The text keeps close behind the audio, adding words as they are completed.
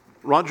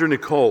Roger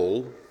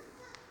Nicole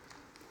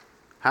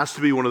has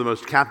to be one of the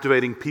most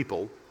captivating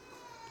people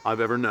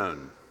I've ever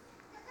known.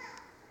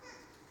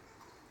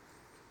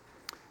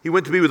 He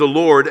went to be with the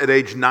Lord at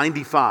age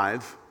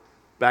 95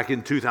 back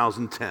in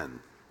 2010.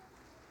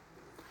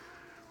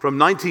 From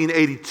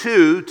 1982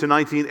 to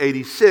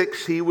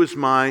 1986, he was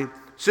my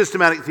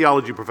systematic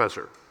theology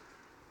professor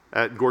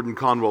at Gordon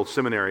Conwell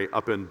Seminary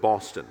up in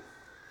Boston.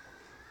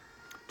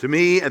 To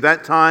me, at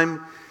that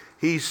time,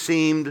 he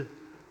seemed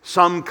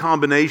some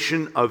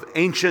combination of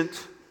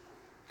ancient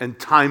and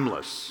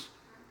timeless.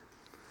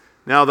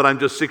 Now that I'm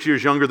just 6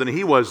 years younger than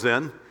he was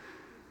then,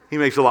 he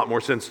makes a lot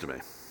more sense to me.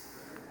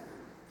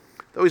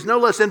 Though he's no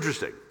less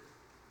interesting.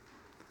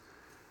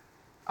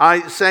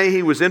 I say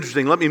he was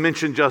interesting. Let me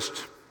mention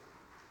just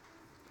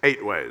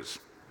 8 ways.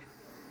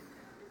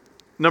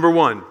 Number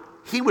 1,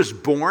 he was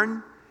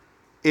born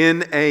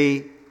in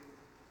a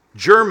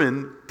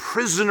German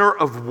prisoner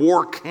of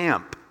war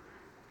camp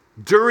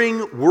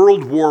during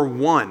World War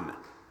I,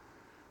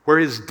 where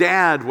his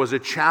dad was a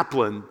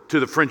chaplain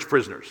to the French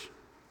prisoners.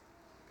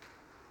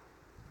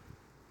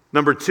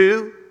 Number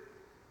 2,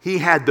 he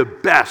had the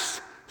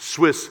best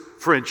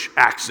Swiss-French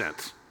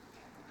accent.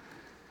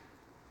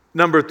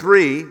 Number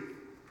 3,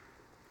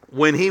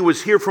 when he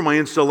was here for my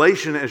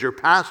installation as your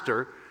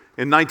pastor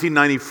in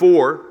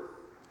 1994,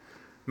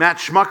 Matt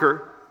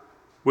Schmucker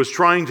was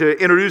trying to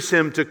introduce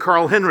him to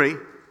Carl Henry,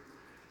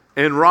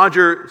 and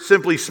Roger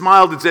simply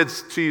smiled and said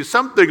to you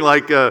something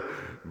like,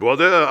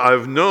 "Brother,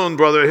 I've known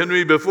Brother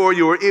Henry before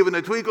you were even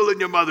a twinkle in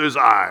your mother's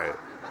eye."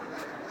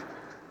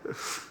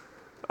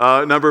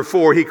 Number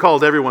 4, he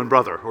called everyone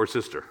brother or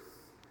sister.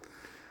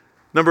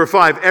 Number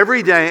 5,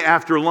 every day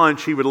after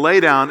lunch, he would lay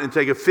down and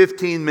take a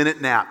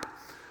 15-minute nap.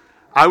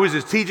 I was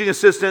his teaching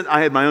assistant.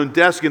 I had my own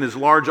desk in his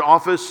large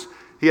office.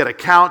 He had a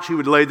couch. He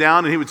would lay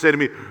down and he would say to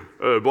me,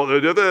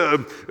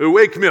 "Brother,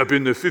 wake me up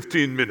in the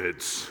 15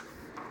 minutes.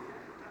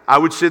 I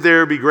would sit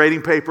there, be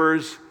grading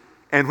papers,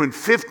 and when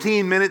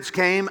 15 minutes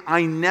came,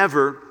 I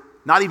never,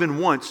 not even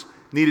once,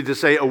 needed to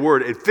say a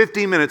word. At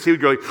 15 minutes, he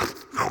would go,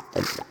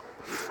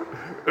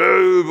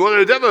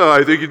 "Brother Deborah,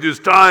 I think it is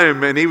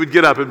time," and he would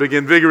get up and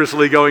begin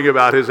vigorously going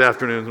about his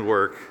afternoon's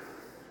work.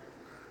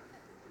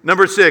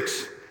 Number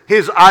 6,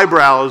 his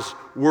eyebrows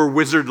were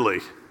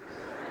wizardly.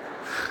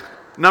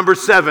 Number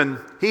 7,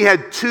 he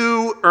had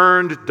 2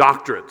 earned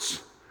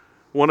doctorates,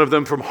 one of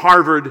them from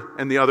Harvard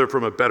and the other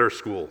from a better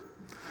school.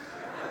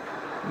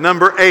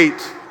 Number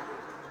 8,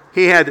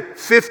 he had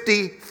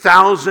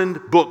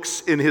 50,000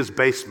 books in his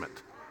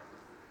basement.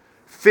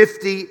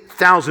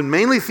 50,000,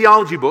 mainly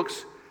theology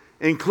books,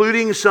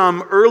 including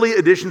some early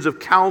editions of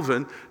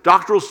Calvin.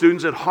 Doctoral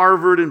students at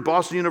Harvard and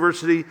Boston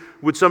University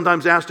would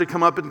sometimes ask to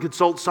come up and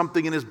consult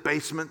something in his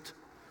basement.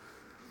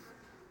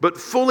 But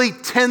fully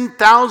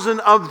 10,000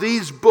 of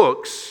these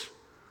books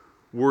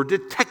were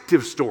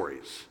detective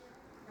stories,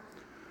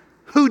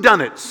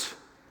 whodunits,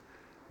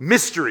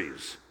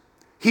 mysteries.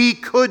 He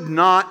could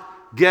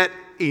not get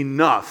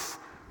enough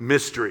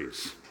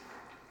mysteries.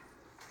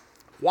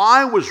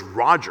 Why was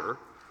Roger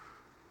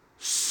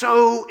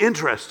so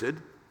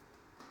interested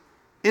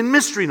in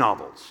mystery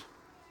novels?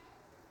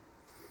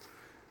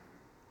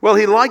 Well,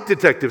 he liked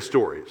detective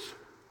stories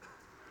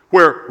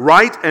where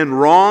right and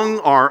wrong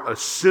are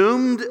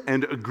assumed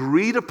and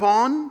agreed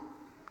upon,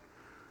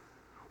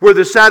 where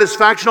the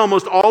satisfaction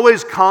almost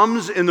always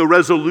comes in the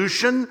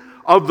resolution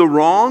of the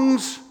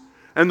wrongs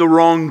and the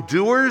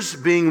wrongdoers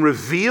being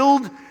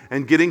revealed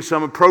and getting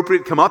some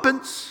appropriate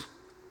comeuppance.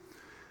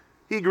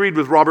 He agreed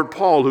with Robert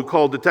Paul, who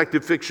called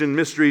detective fiction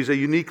mysteries a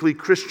uniquely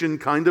Christian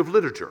kind of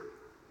literature.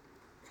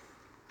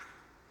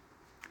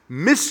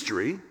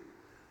 Mystery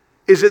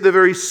is at the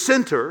very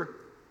center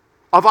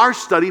of our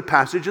study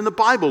passage in the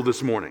Bible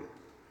this morning.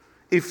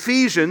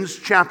 Ephesians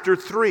chapter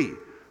 3.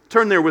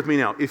 Turn there with me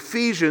now.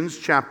 Ephesians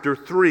chapter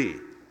 3.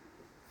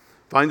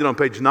 Find it on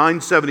page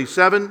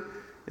 977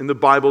 in the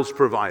Bibles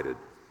provided.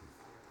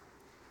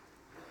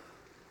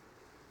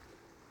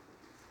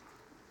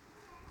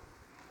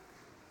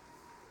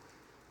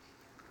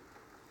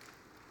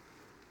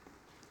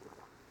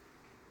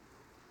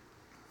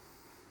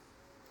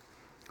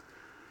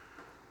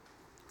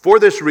 For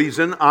this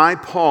reason, I,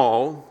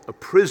 Paul, a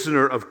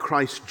prisoner of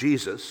Christ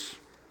Jesus,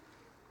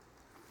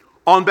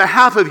 on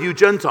behalf of you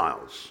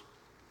Gentiles,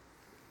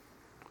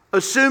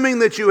 assuming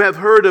that you have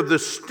heard of the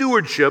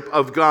stewardship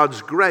of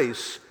God's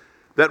grace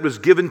that was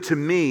given to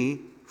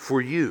me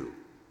for you,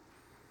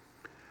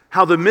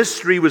 how the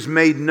mystery was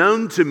made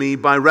known to me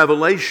by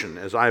revelation,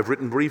 as I have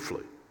written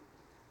briefly.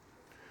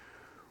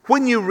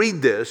 When you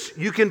read this,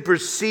 you can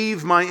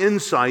perceive my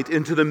insight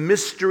into the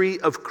mystery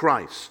of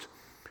Christ,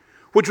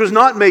 which was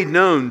not made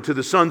known to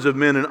the sons of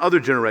men in other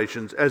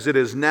generations, as it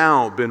has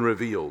now been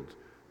revealed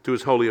to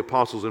his holy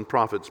apostles and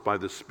prophets by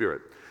the Spirit.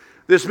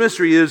 This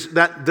mystery is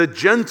that the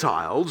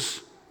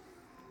Gentiles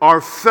are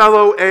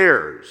fellow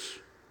heirs,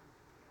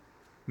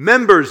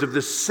 members of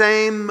the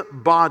same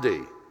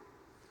body,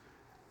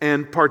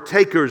 and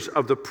partakers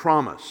of the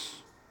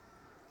promise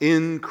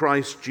in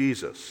Christ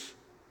Jesus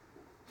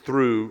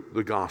through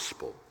the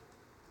gospel.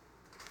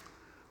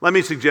 Let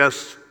me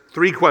suggest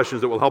three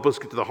questions that will help us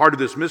get to the heart of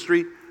this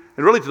mystery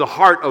and really to the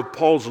heart of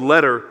Paul's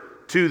letter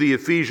to the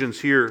Ephesians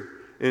here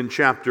in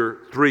chapter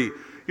 3.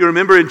 You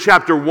remember in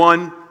chapter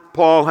 1,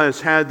 Paul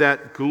has had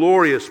that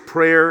glorious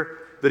prayer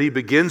that he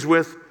begins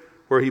with,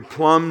 where he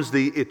plumbs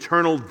the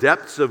eternal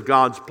depths of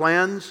God's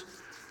plans.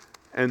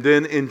 And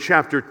then in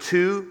chapter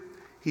 2,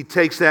 he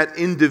takes that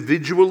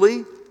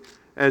individually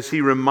as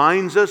he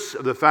reminds us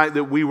of the fact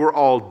that we were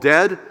all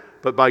dead,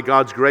 but by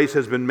God's grace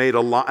have been made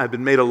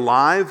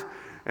alive.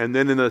 And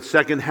then in the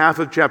second half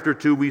of chapter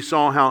 2, we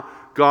saw how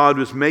God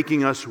was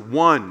making us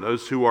one,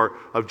 those who are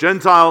of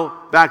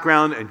Gentile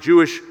background and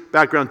Jewish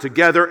background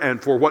together.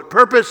 And for what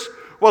purpose?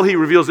 Well, he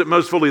reveals it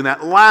most fully in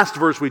that last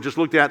verse we just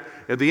looked at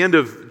the end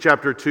of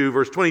chapter 2,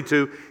 verse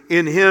 22.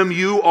 In him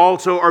you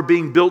also are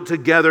being built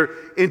together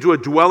into a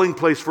dwelling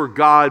place for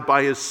God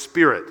by his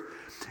Spirit.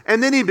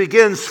 And then he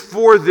begins,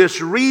 for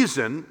this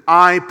reason,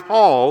 I,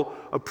 Paul,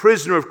 a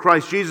prisoner of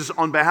Christ Jesus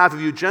on behalf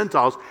of you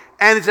Gentiles.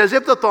 And it's as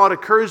if the thought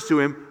occurs to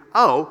him,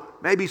 oh,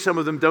 maybe some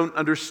of them don't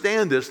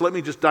understand this. Let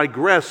me just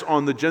digress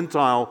on the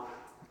Gentile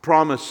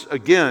promise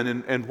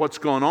again and what's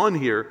going on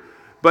here.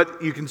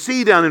 But you can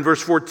see down in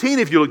verse 14,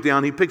 if you look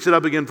down, he picks it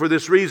up again. For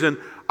this reason,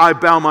 I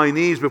bow my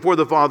knees before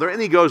the Father. And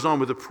he goes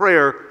on with a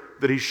prayer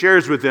that he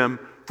shares with them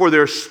for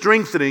their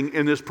strengthening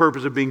in this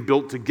purpose of being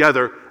built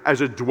together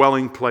as a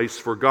dwelling place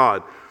for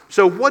God.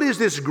 So what is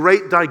this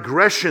great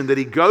digression that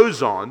he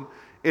goes on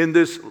in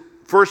this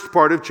first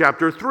part of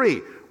chapter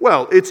 3?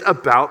 Well, it's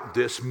about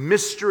this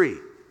mystery.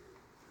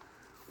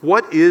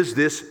 What is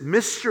this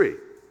mystery?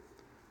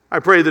 I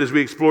pray that as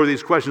we explore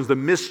these questions, the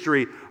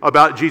mystery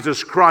about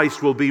Jesus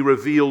Christ will be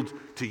revealed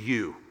to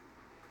you.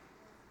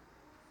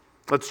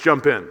 Let's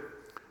jump in.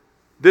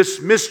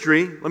 This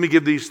mystery, let me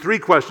give these three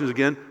questions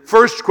again.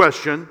 First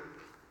question,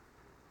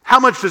 how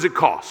much does it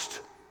cost?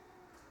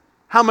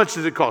 How much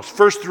does it cost?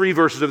 First three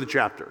verses of the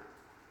chapter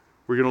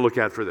we're going to look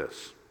at for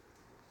this.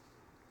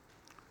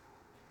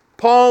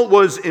 Paul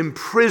was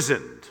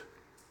imprisoned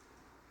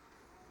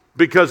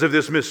because of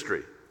this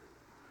mystery.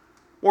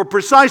 Or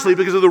precisely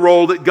because of the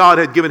role that God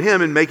had given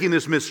him in making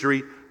this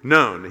mystery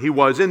known. He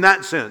was, in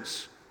that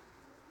sense,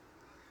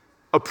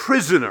 a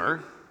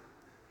prisoner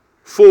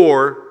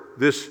for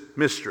this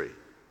mystery.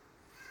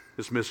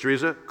 This mystery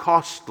is a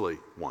costly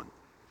one.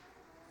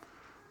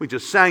 We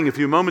just sang a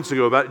few moments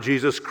ago about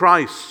Jesus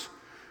Christ,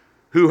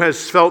 who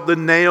has felt the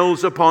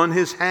nails upon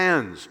his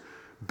hands,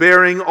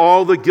 bearing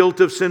all the guilt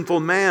of sinful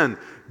man.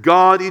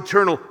 God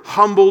eternal,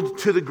 humbled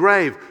to the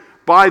grave.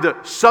 By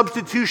the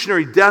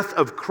substitutionary death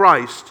of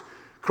Christ,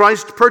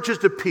 Christ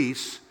purchased a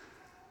peace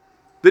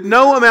that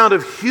no amount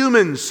of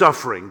human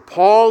suffering,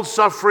 Paul's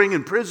suffering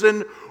in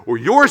prison, or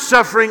your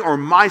suffering, or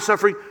my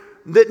suffering,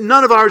 that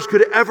none of ours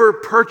could ever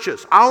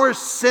purchase. Our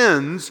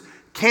sins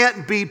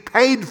can't be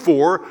paid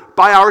for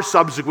by our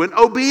subsequent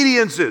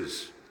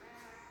obediences.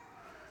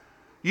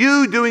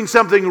 You doing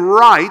something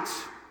right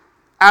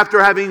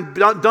after having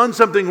done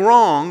something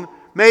wrong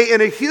may, in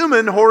a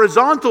human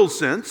horizontal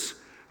sense,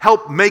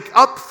 help make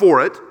up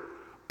for it,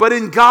 but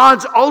in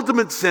God's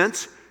ultimate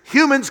sense,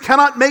 humans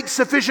cannot make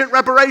sufficient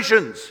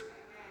reparations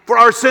for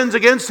our sins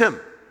against him,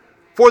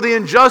 for the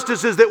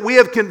injustices that we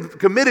have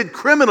committed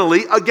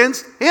criminally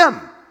against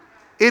him.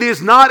 It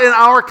is not in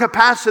our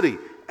capacity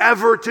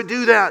ever to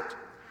do that.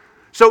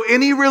 So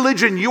any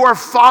religion you are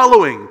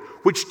following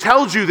which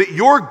tells you that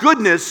your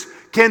goodness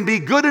can be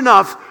good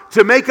enough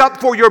to make up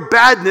for your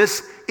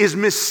badness is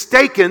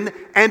mistaken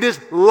and is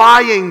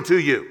lying to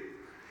you.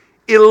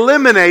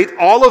 Eliminate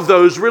all of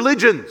those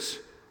religions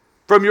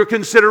from your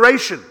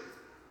consideration,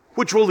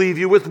 which will leave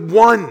you with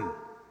one: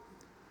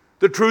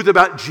 the truth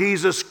about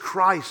Jesus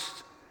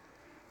Christ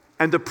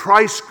and the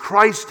price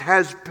Christ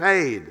has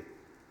paid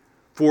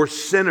for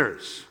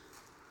sinners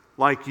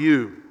like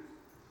you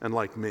and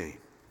like me.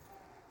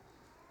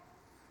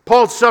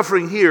 Paul's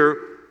suffering here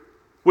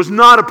was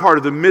not a part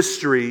of the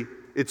mystery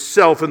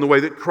itself in the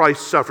way that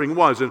Christ's suffering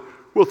was, and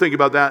we'll think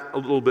about that a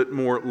little bit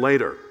more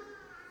later.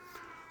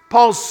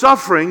 Paul's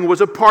suffering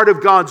was a part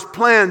of God's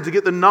plan to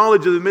get the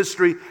knowledge of the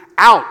mystery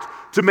out,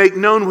 to make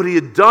known what he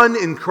had done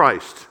in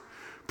Christ.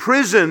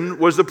 Prison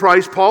was the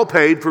price Paul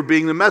paid for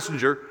being the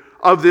messenger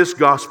of this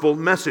gospel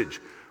message.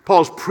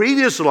 Paul's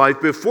previous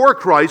life before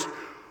Christ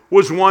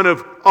was one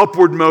of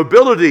upward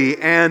mobility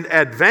and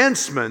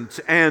advancement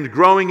and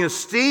growing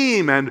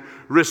esteem and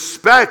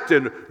respect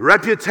and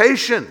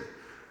reputation.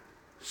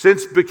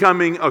 Since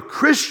becoming a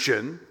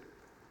Christian,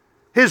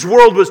 his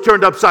world was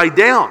turned upside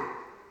down,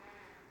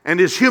 and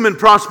his human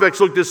prospects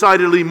looked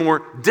decidedly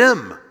more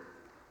dim.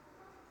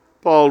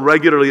 Paul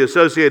regularly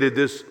associated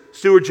this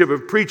stewardship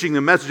of preaching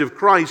the message of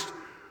Christ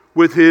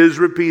with his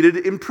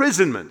repeated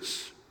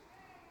imprisonments.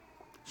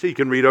 So you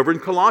can read over in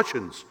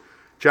Colossians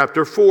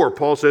chapter 4.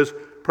 Paul says,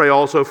 "Pray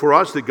also for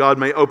us that God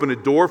may open a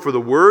door for the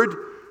word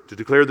to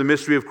declare the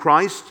mystery of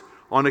Christ,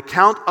 on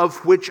account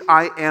of which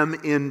I am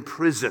in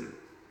prison,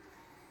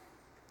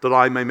 that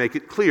I may make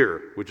it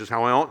clear, which is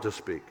how I ought to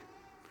speak."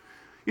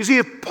 You see,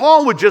 if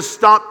Paul would just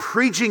stop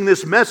preaching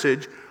this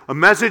message, a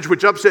message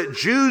which upset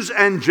Jews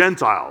and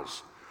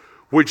Gentiles,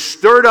 which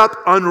stirred up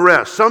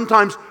unrest,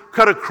 sometimes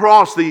cut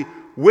across the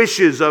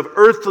wishes of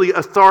earthly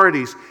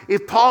authorities.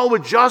 If Paul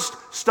would just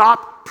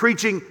stop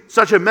preaching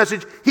such a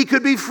message, he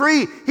could be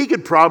free. He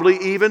could probably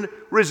even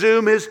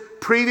resume his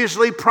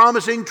previously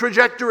promising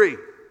trajectory.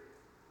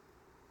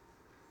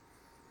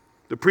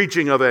 The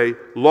preaching of a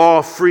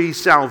law-free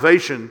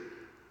salvation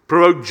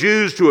provoked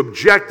Jews to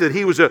object that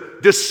he was a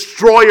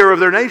destroyer of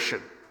their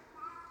nation.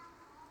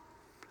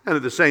 And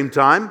at the same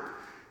time,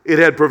 it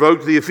had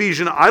provoked the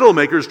Ephesian idol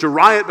makers to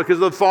riot because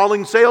of the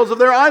falling sales of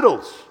their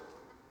idols.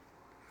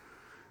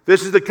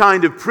 This is the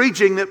kind of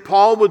preaching that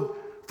Paul would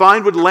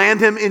find would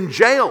land him in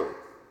jail,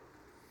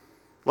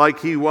 like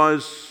he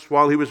was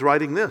while he was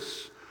writing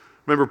this.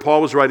 Remember,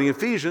 Paul was writing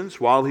Ephesians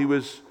while he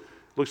was,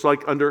 looks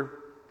like, under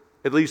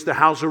at least the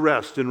house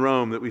arrest in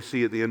Rome that we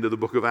see at the end of the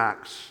book of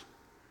Acts.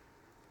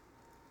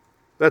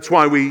 That's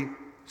why we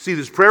see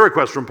this prayer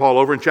request from Paul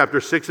over in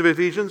chapter 6 of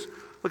Ephesians.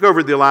 Look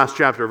over at the last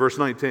chapter, verse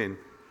 19.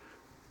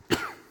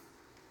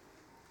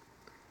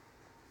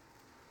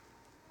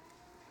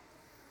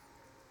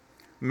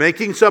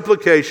 Making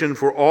supplication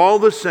for all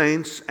the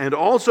saints and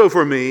also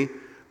for me,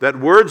 that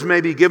words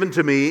may be given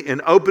to me in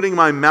opening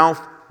my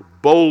mouth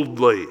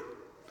boldly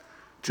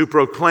to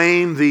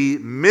proclaim the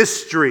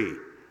mystery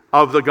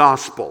of the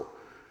gospel,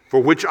 for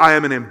which I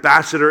am an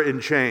ambassador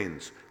in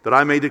chains, that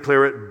I may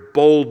declare it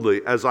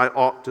boldly as I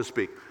ought to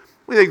speak.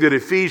 We think that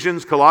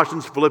Ephesians,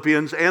 Colossians,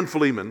 Philippians, and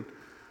Philemon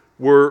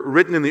were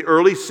written in the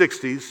early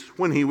 60s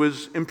when he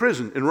was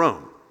imprisoned in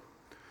Rome.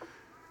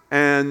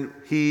 And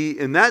he,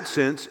 in that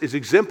sense, is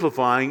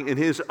exemplifying in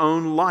his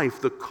own life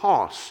the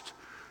cost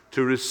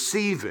to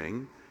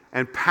receiving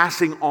and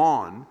passing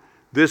on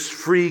this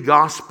free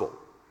gospel.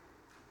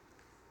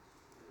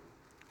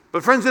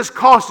 But friends, this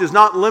cost is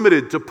not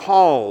limited to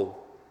Paul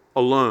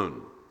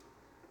alone.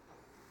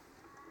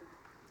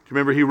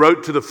 Remember, he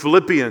wrote to the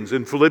Philippians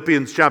in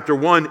Philippians chapter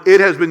 1,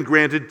 it has been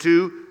granted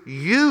to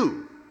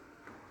you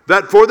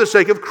that for the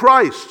sake of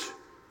Christ,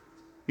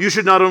 you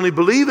should not only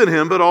believe in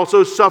him, but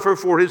also suffer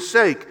for his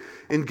sake,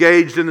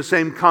 engaged in the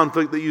same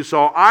conflict that you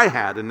saw I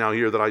had, and now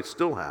hear that I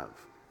still have.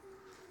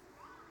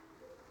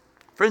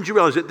 Friends, you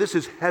realize that this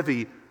is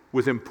heavy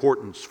with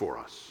importance for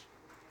us.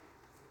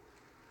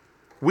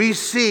 We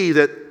see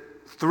that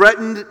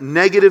threatened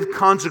negative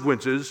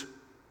consequences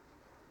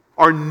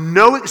are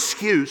no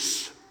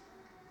excuse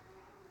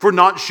for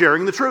not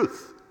sharing the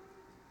truth,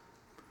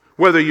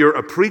 whether you're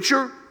a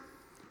preacher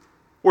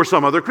or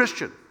some other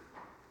Christian.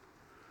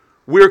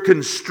 We're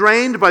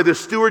constrained by the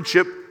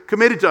stewardship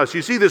committed to us.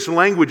 You see this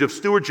language of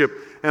stewardship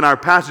in our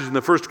passage in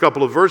the first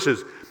couple of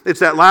verses. It's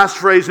that last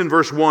phrase in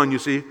verse 1, you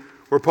see,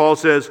 where Paul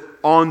says,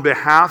 on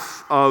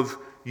behalf of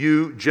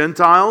you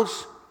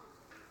Gentiles.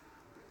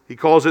 He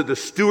calls it the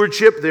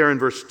stewardship there in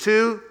verse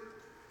 2.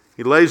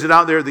 He lays it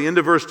out there at the end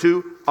of verse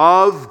 2,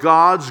 of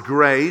God's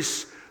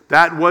grace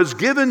that was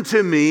given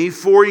to me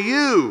for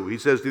you, he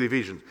says to the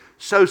Ephesians.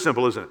 So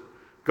simple, isn't it?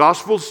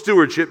 Gospel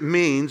stewardship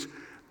means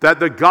that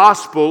the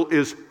gospel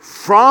is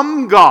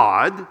from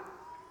God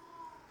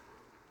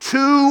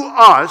to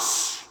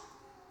us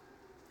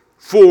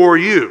for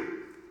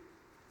you.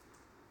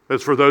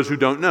 That's for those who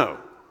don't know.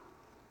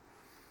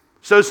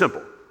 So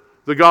simple.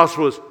 The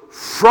gospel is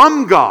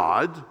from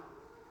God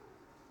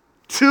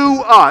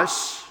to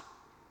us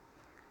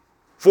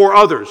for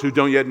others who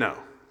don't yet know.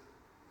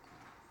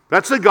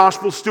 That's the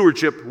gospel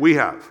stewardship we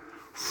have.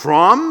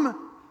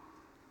 From,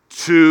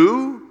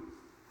 to,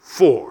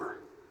 for.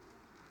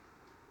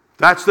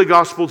 That's the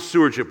gospel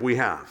stewardship we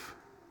have.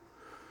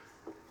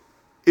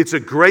 It's a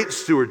great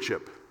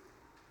stewardship.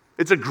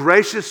 It's a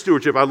gracious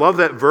stewardship. I love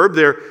that verb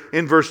there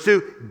in verse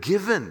 2,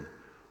 given.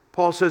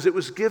 Paul says it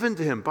was given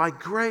to him by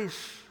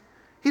grace.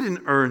 He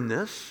didn't earn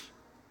this.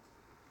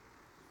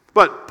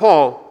 But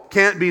Paul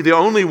can't be the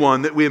only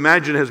one that we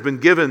imagine has been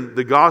given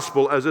the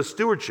gospel as a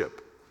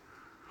stewardship.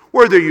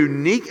 Were there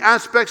unique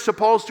aspects to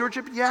Paul's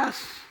stewardship?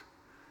 Yes.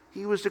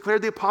 He was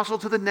declared the apostle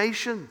to the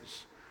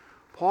nations.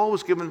 Paul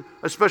was given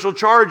a special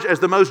charge as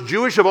the most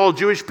Jewish of all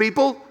Jewish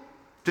people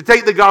to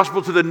take the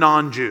gospel to the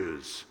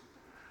non-Jews.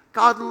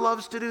 God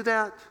loves to do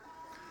that.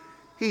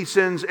 He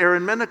sends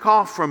Aaron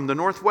Menikoff from the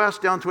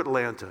Northwest down to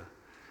Atlanta.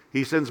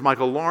 He sends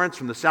Michael Lawrence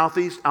from the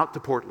Southeast out to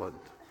Portland.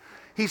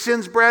 He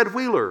sends Brad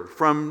Wheeler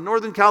from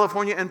Northern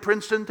California and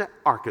Princeton to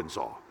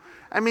Arkansas.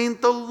 I mean,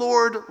 the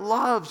Lord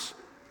loves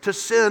to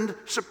send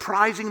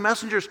surprising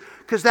messengers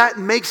because that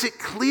makes it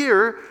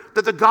clear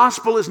that the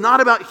gospel is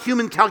not about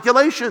human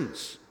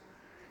calculations.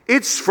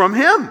 It's from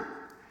Him.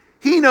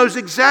 He knows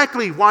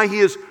exactly why He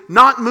has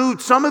not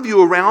moved some of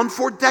you around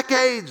for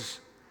decades.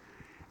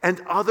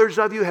 And others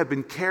of you have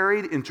been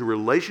carried into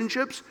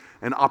relationships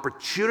and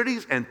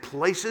opportunities and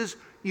places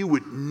you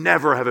would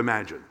never have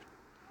imagined.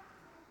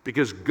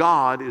 Because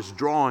God is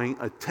drawing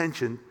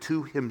attention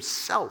to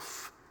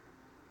Himself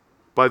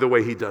by the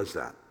way He does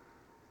that.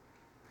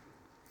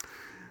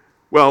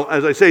 Well,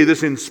 as I say,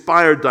 this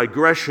inspired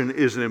digression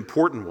is an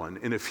important one.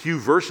 In a few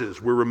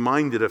verses, we're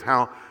reminded of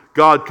how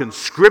God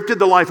conscripted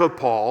the life of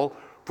Paul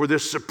for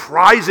this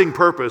surprising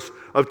purpose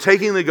of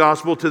taking the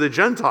gospel to the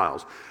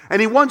Gentiles.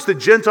 And he wants the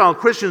Gentile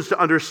Christians to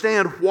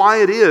understand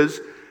why it is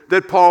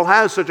that Paul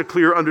has such a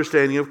clear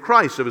understanding of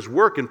Christ, of his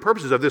work and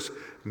purposes, of this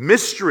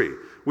mystery.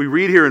 We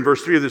read here in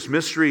verse 3 of this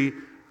mystery.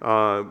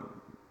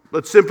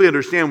 Let's simply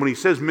understand when he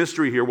says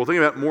mystery here, we'll think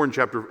about it more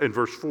in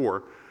verse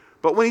 4.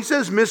 But when he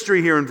says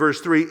mystery here in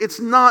verse 3, it's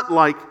not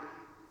like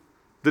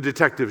the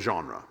detective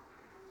genre.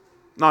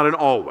 Not in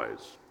all ways.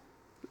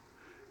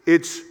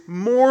 It's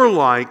more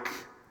like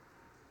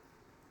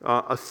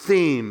a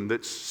theme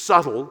that's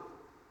subtle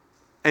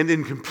and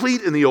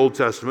incomplete in the Old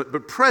Testament,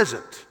 but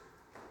present.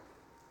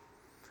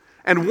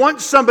 And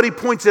once somebody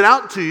points it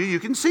out to you, you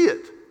can see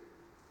it.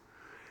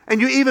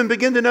 And you even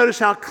begin to notice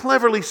how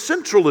cleverly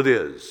central it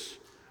is,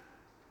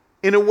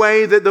 in a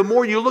way that the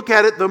more you look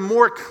at it, the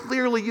more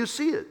clearly you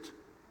see it.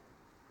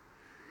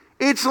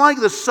 It's like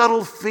the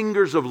subtle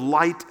fingers of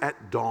light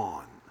at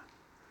dawn,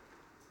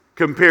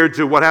 compared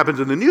to what happens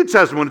in the New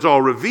Testament when it's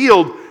all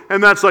revealed,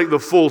 and that's like the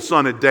full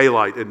sun at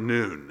daylight at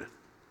noon.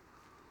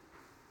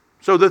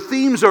 So the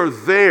themes are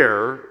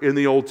there in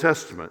the Old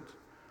Testament,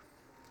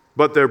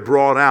 but they're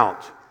brought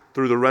out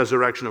through the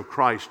resurrection of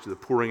Christ, the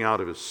pouring out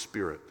of His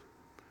Spirit,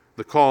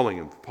 the calling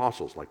of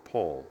apostles like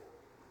Paul.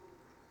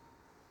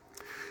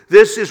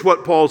 This is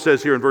what Paul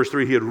says here in verse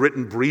 3 he had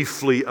written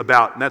briefly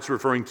about, and that's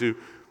referring to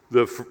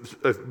the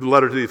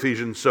letter to the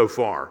Ephesians so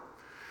far.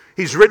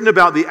 He's written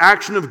about the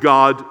action of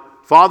God,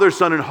 Father,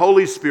 Son, and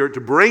Holy Spirit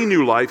to bring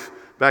new life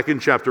back in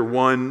chapter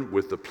 1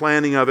 with the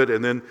planning of it,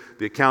 and then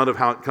the account of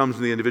how it comes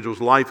in the individual's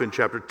life in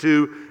chapter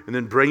 2, and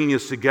then bringing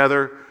us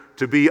together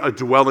to be a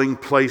dwelling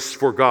place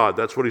for God.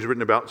 That's what he's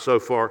written about so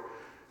far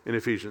in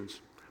Ephesians.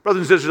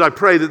 Brothers and sisters, I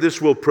pray that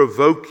this will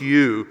provoke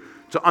you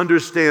to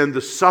understand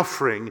the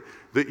suffering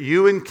that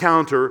you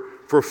encounter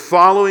for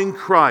following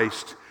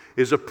Christ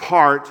is a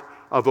part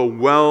of a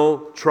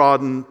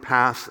well-trodden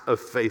path of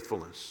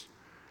faithfulness.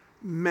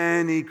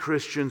 Many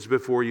Christians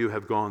before you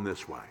have gone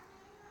this way.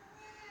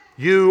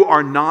 You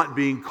are not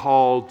being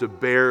called to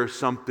bear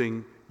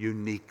something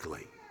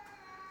uniquely.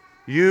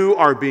 You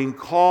are being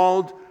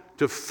called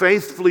to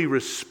faithfully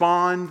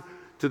respond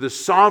to the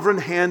sovereign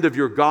hand of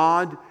your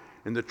God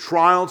and the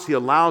trials He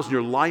allows in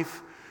your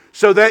life,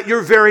 so that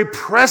your very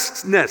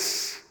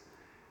pressedness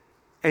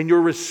and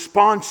your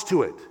response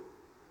to it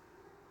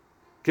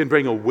can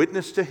bring a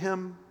witness to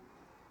Him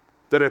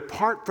that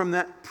apart from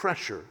that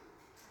pressure,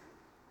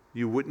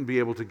 you wouldn't be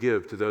able to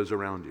give to those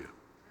around you.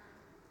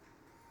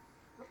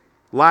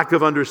 Lack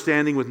of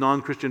understanding with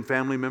non-Christian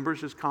family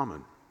members is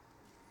common.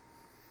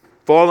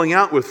 Falling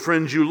out with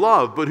friends you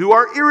love but who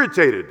are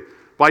irritated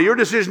by your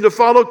decision to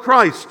follow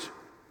Christ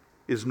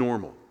is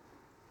normal.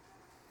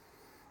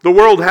 The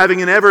world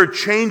having an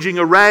ever-changing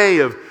array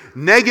of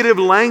negative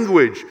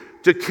language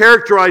to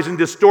characterize and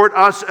distort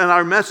us and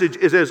our message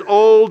is as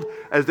old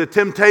as the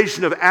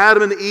temptation of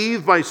Adam and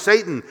Eve by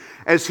Satan,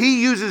 as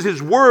he uses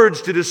his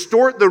words to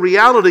distort the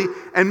reality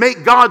and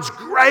make God's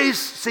grace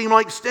seem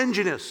like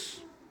stinginess,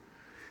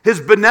 His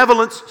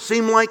benevolence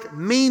seem like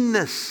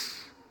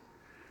meanness.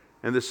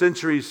 And the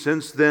centuries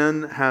since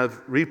then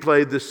have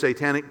replayed this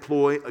satanic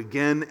ploy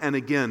again and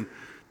again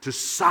to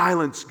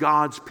silence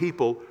God's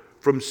people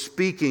from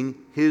speaking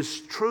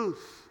His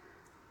truth.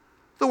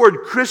 The word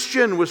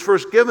Christian was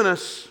first given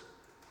us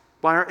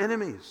by our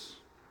enemies.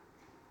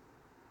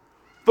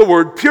 The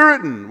word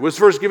Puritan was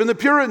first given to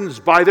Puritans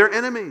by their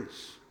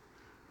enemies.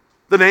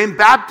 The name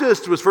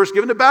Baptist was first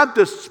given to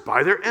Baptists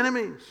by their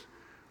enemies.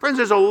 Friends,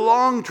 there's a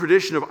long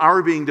tradition of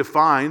our being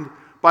defined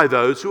by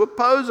those who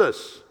oppose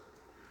us.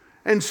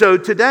 And so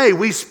today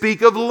we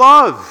speak of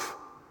love,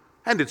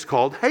 and it's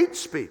called hate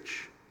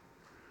speech.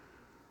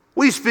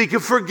 We speak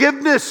of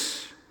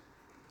forgiveness,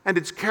 and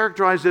it's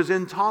characterized as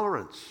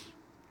intolerance.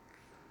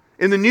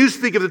 In the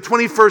newspeak of the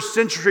 21st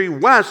century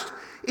West,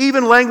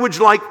 even language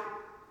like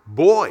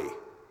boy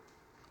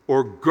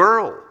or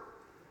girl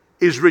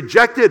is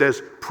rejected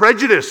as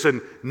prejudice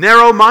and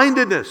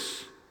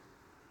narrow-mindedness.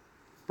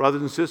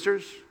 Brothers and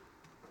sisters,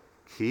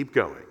 keep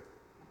going.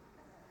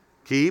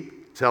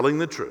 Keep telling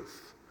the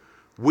truth.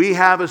 We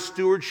have a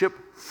stewardship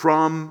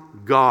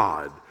from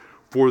God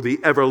for the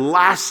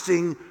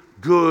everlasting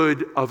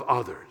good of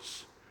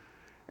others.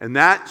 And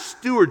that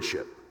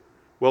stewardship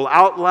will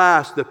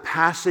outlast the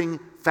passing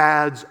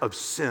fads of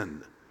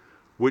sin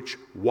which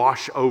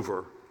wash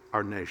over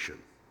our nation.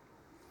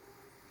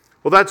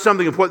 Well, that's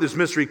something of what this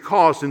mystery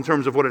costs in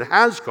terms of what it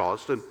has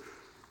cost and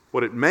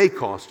what it may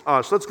cost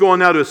us. Let's go on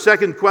now to a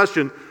second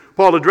question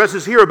Paul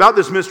addresses here about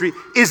this mystery.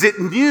 Is it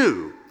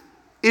new?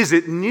 Is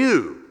it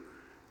new?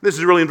 This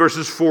is really in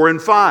verses 4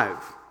 and 5.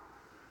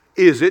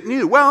 Is it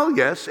new? Well,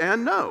 yes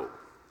and no.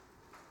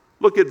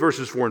 Look at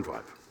verses 4 and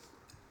 5.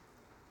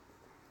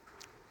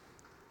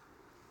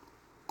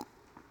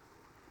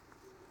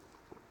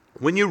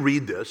 When you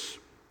read this,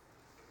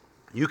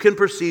 you can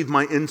perceive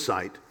my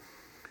insight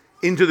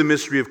into the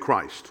mystery of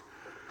Christ,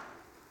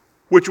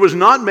 which was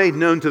not made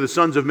known to the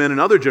sons of men in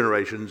other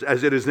generations,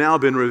 as it has now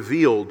been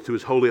revealed to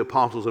His holy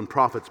apostles and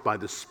prophets by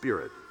the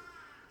Spirit.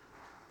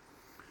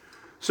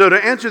 So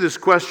to answer this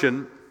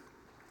question,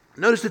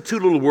 notice the two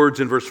little words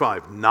in verse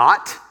 5,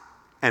 not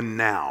and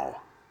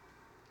now.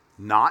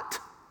 Not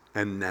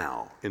and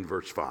now in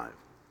verse 5.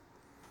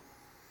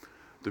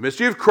 The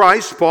mystery of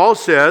Christ, Paul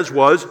says,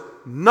 was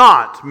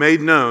not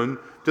made known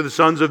to the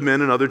sons of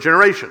men in other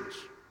generations.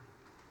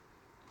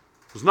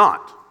 It was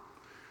not.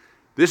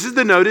 This is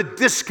the noted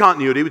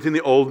discontinuity between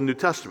the Old and New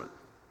Testament.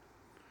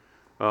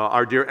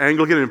 Our dear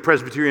Anglican and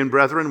Presbyterian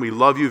brethren, we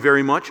love you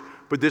very much,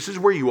 but this is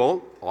where you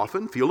all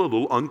often feel a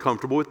little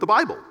uncomfortable with the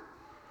Bible.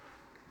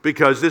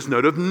 Because this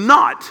note of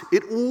not,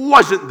 it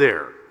wasn't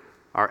there.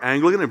 Our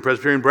Anglican and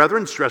Presbyterian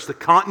brethren stress the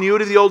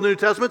continuity of the Old and New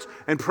Testaments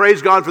and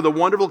praise God for the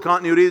wonderful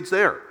continuity that's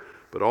there.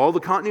 But all the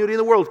continuity in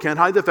the world can't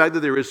hide the fact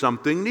that there is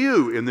something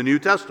new in the New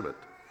Testament.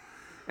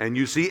 And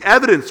you see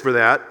evidence for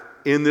that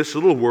in this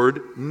little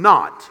word,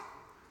 not.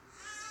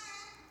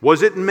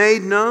 Was it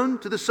made known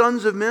to the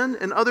sons of men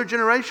in other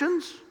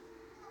generations?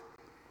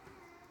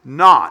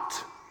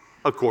 Not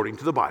according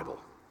to the Bible.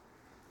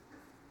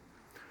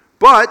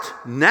 But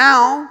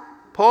now,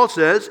 Paul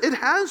says, it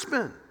has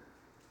been.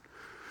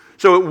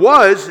 So it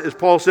was, as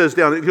Paul says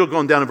he'll go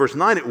on down in verse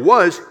 9, it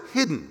was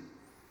hidden.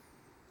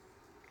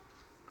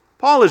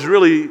 Paul is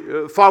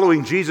really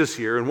following Jesus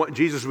here and what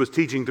Jesus was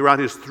teaching throughout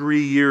his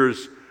 3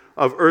 years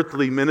of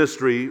earthly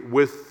ministry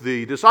with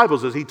the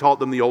disciples as he taught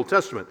them the Old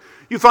Testament.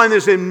 You find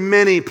this in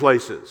many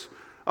places.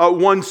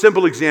 One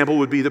simple example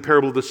would be the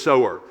parable of the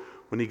sower.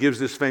 When he gives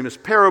this famous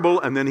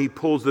parable and then he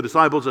pulls the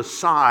disciples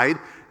aside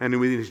and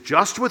when he's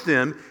just with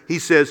them, he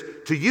says,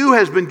 to you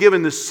has been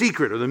given the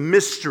secret or the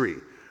mystery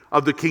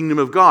of the kingdom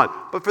of God.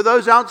 But for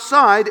those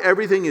outside,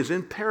 everything is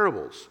in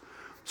parables.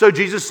 So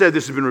Jesus said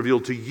this has been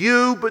revealed to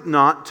you, but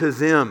not to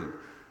them.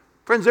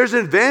 Friends, there's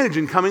an advantage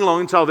in coming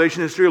along in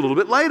salvation history a little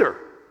bit later,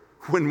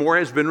 when more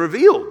has been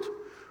revealed,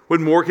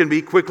 when more can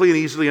be quickly and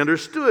easily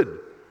understood.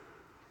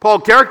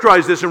 Paul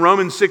characterized this in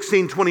Romans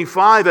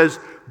 16:25 as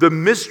the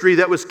mystery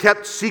that was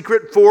kept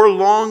secret for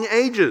long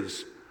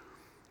ages.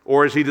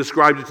 Or as he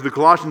described it to the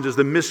Colossians, as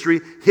the mystery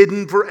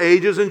hidden for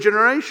ages and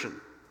generations.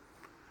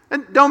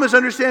 And don't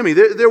misunderstand me,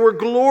 there were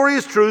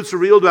glorious truths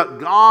revealed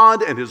about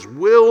God and His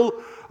will,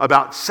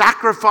 about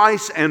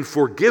sacrifice and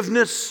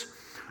forgiveness,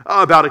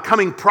 about a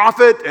coming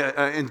prophet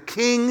and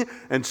king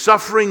and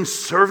suffering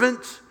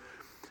servant,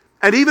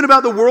 and even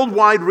about the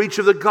worldwide reach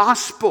of the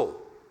gospel.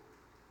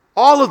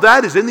 All of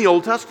that is in the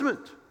Old Testament.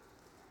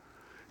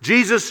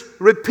 Jesus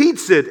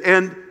repeats it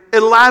and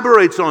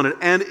elaborates on it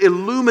and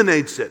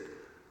illuminates it.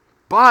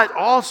 But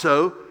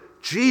also,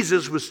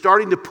 Jesus was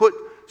starting to put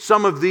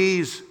some of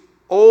these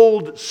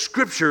old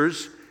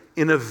scriptures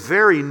in a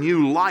very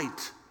new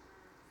light.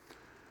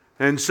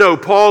 And so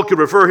Paul could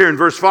refer here in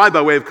verse 5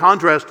 by way of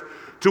contrast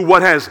to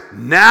what has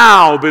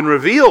now been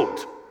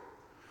revealed.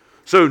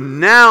 So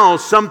now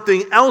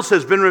something else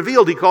has been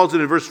revealed. He calls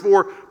it in verse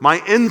 4, my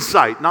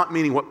insight, not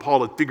meaning what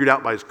Paul had figured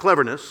out by his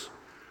cleverness,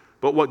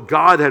 but what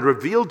God had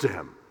revealed to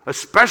him,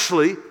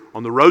 especially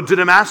on the road to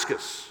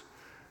Damascus,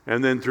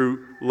 and then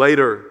through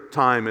later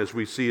time as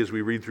we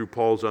read through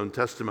Paul's own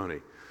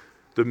testimony.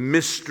 The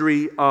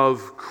mystery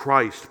of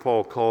Christ,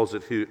 Paul calls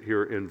it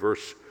here in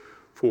verse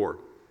 4.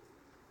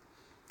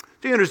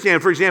 Do you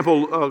understand, for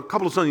example, a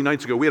couple of Sunday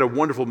nights ago, we had a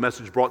wonderful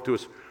message brought to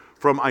us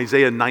from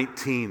Isaiah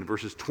 19,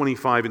 verses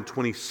 25 and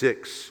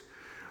 26,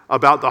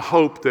 about the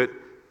hope that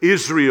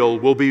Israel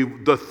will be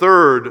the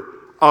third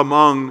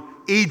among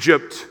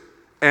Egypt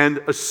and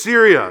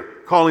Assyria,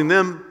 calling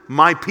them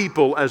my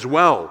people as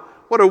well.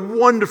 What a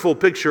wonderful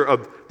picture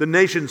of the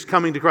nations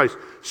coming to Christ.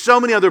 So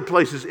many other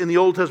places in the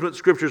Old Testament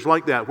scriptures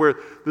like that, where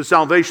the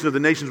salvation of the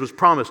nations was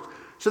promised.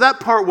 So that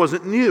part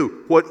wasn't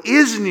new. What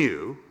is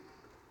new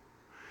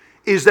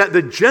is that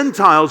the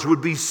Gentiles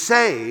would be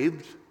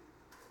saved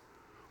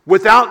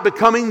without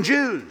becoming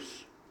Jews,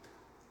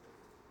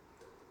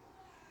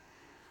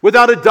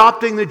 without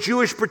adopting the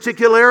Jewish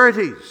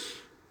particularities.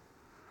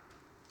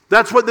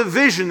 That's what the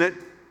vision that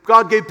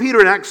God gave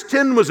Peter in Acts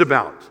 10 was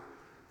about.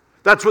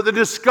 That's what the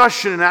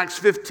discussion in Acts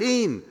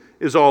 15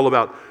 is all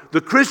about.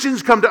 The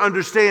Christians come to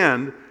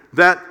understand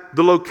that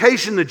the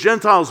location the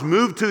Gentiles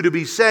move to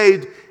be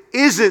saved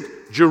isn't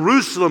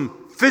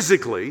Jerusalem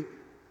physically,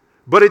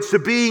 but it's to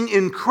being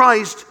in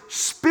Christ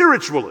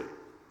spiritually.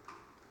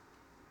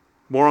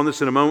 More on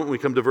this in a moment when we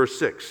come to verse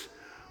 6.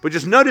 But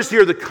just notice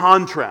here the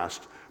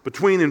contrast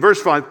between, in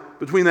verse 5,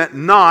 between that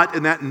not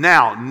and that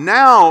now.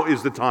 Now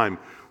is the time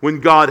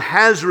when God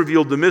has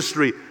revealed the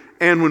mystery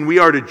and when we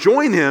are to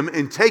join Him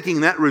in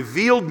taking that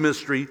revealed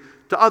mystery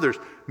to others.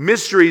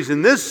 Mysteries,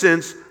 in this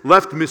sense,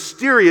 left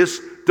mysterious,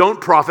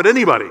 don't profit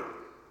anybody.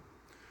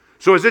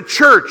 So as a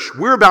church,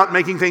 we're about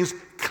making things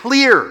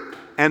clear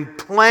and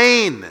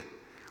plain.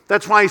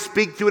 That's why I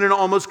speak to it in an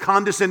almost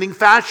condescending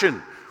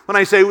fashion. When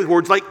I say with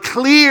words like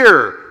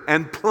clear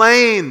and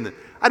plain,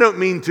 I don't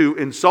mean to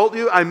insult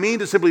you. I mean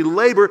to simply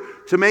labor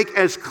to make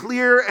as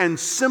clear and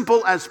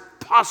simple as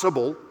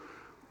possible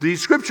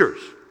these scriptures.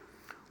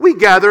 We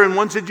gather, in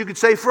one sense you could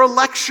say, for a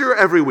lecture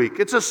every week.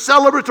 It's a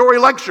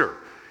celebratory lecture.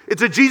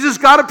 It's a Jesus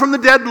got it from the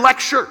dead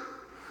lecture.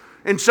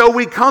 And so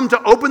we come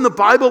to open the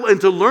Bible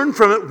and to learn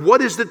from it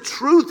what is the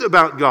truth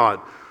about God.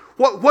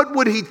 What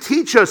would He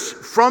teach us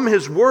from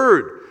His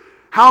Word?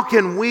 How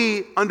can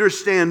we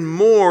understand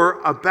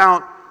more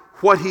about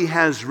what He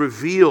has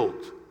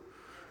revealed?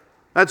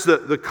 That's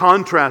the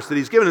contrast that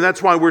he's given, and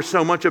that's why we're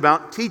so much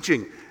about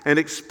teaching and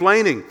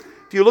explaining.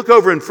 If you look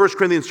over in 1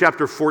 Corinthians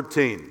chapter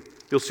 14,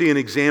 you'll see an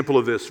example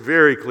of this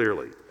very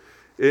clearly.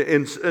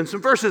 In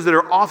some verses that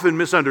are often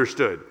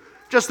misunderstood.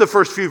 Just the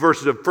first few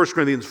verses of 1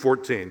 Corinthians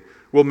 14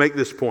 will make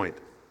this point.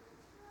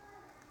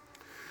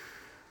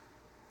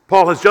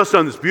 Paul has just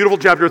done this beautiful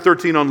chapter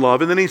 13 on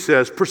love, and then he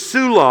says,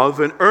 "Pursue love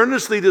and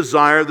earnestly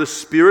desire the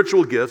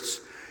spiritual gifts,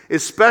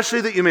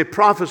 especially that you may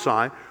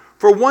prophesy.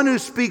 For one who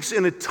speaks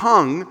in a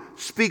tongue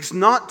speaks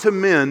not to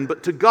men,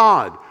 but to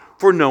God,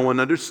 for no one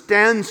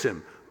understands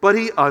him, but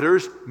he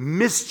utters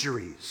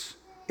mysteries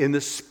in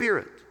the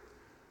Spirit.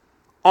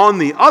 On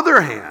the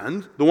other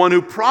hand, the one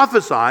who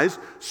prophesies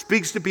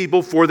speaks to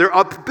people for their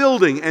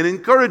upbuilding and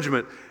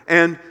encouragement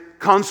and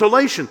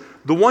consolation.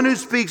 The one who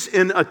speaks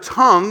in a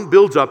tongue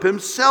builds up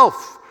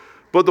himself,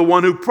 but the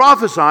one who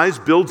prophesies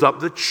builds up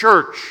the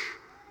church."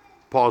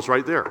 Pause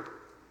right there.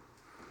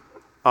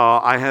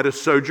 I had a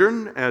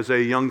sojourn as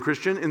a young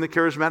Christian in the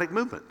charismatic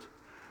movement.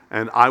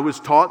 And I was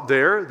taught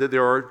there that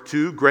there are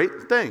two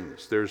great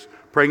things. There's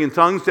praying in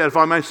tongues to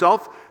edify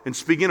myself and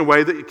speaking in a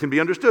way that can be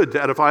understood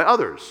to edify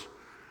others.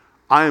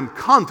 I am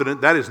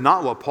confident that is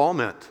not what Paul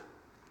meant.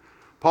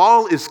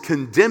 Paul is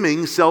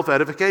condemning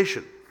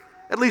self-edification,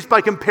 at least by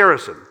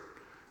comparison.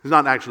 He's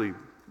not actually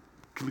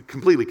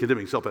completely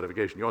condemning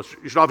self-edification. You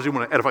should obviously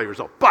want to edify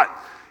yourself. But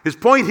his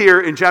point here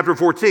in chapter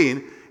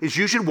 14 is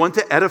you should want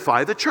to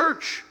edify the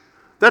church.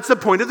 That's the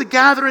point of the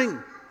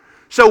gathering.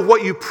 So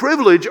what you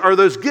privilege are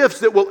those gifts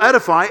that will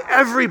edify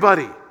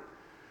everybody.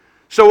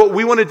 So what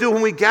we want to do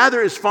when we gather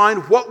is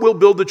find what will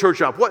build the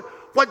church up.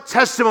 What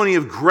testimony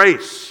of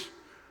grace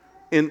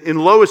in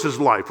Lois's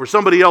life, or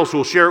somebody else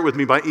will share it with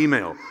me by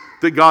email,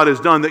 that God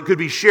has done that could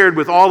be shared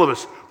with all of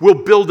us, will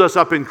build us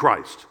up in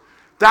Christ.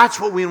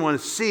 That's what we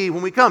want to see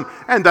when we come.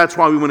 And that's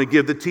why we want to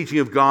give the teaching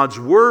of God's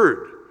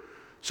Word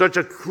such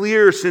a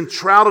clear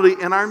centrality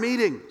in our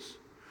meetings.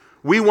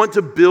 We want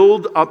to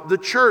build up the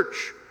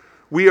church.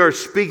 We are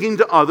speaking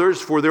to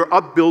others for their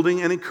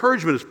upbuilding and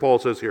encouragement, as Paul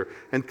says here,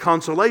 and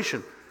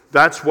consolation.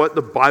 That's what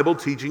the Bible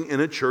teaching in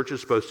a church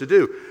is supposed to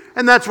do.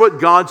 And that's what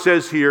God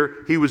says here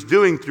he was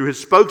doing through his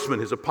spokesmen,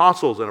 his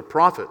apostles and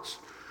prophets.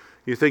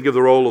 You think of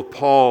the role of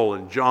Paul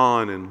and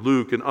John and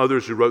Luke and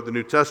others who wrote the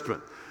New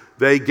Testament.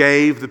 They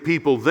gave the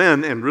people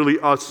then, and really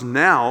us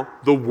now,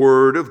 the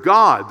Word of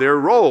God. Their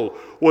role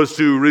was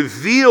to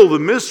reveal the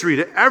mystery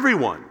to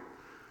everyone.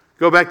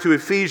 Go back to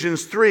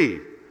Ephesians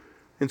 3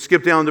 and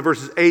skip down to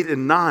verses 8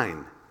 and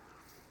 9.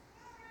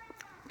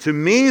 "To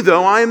me,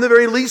 though I am the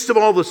very least of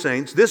all the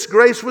saints, this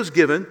grace was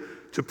given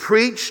to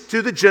preach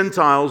to the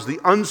Gentiles the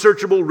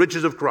unsearchable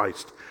riches of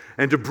Christ,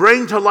 and to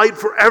bring to light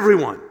for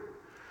everyone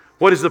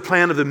what is the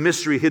plan of the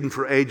mystery hidden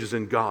for ages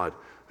in God,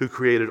 who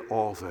created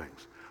all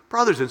things."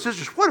 Brothers and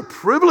sisters, what a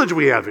privilege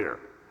we have here.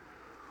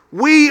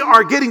 We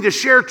are getting to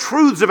share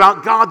truths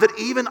about God that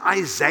even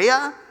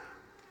Isaiah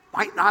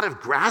might not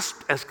have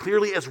grasped as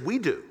clearly as we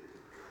do,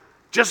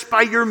 just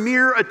by your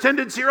mere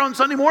attendance here on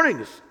Sunday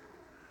mornings,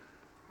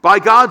 by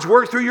God's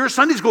work through your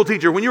Sunday school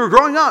teacher when you were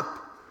growing up.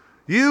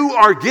 You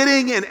are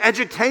getting an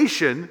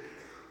education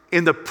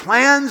in the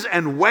plans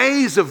and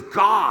ways of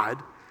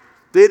God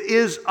that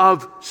is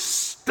of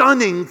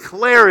stunning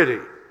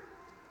clarity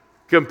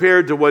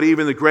compared to what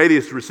even the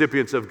greatest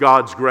recipients of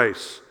God's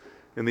grace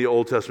in the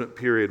Old Testament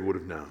period would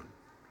have known.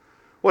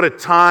 What a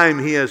time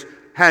he has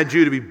had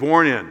you to be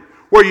born in,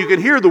 where you can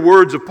hear the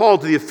words of Paul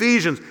to the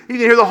Ephesians. You can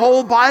hear the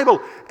whole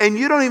Bible, and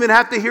you don't even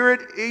have to hear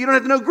it. You don't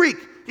have to know Greek.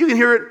 You can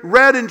hear it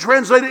read and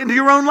translated into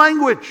your own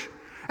language.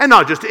 And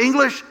not just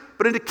English,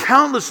 but into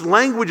countless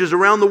languages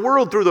around the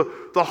world through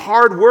the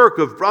hard work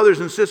of brothers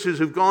and sisters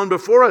who've gone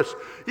before us.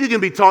 You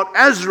can be taught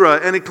Ezra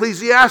and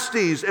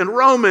Ecclesiastes and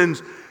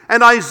Romans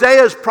and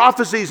Isaiah's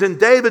prophecies and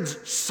David's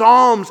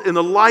Psalms in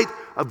the light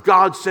of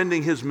God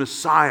sending his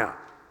Messiah,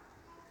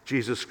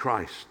 Jesus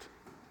Christ.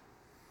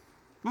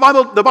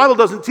 The Bible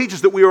doesn't teach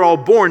us that we are all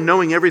born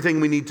knowing everything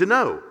we need to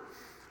know.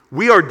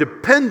 We are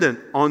dependent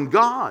on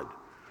God.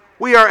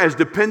 We are as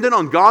dependent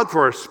on God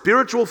for our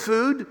spiritual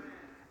food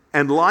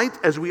and light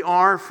as we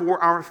are for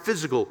our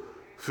physical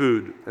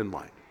food and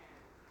light.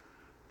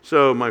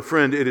 So, my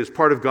friend, it is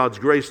part of God's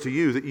grace to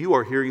you that you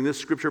are hearing this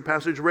scripture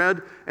passage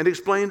read and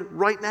explained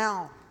right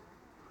now.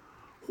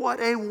 What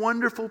a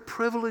wonderful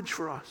privilege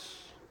for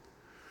us.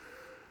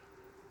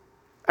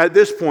 At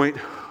this point,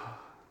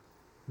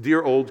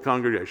 dear old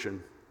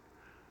congregation,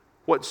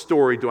 what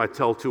story do I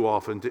tell too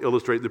often to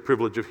illustrate the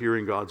privilege of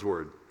hearing God's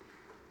word?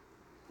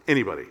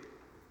 Anybody?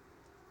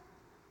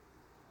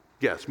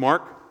 Yes,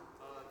 Mark?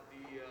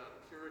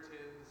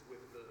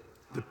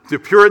 The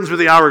Puritans with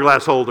the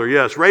hourglass holder,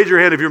 yes. Raise your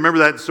hand if you remember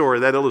that story,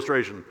 that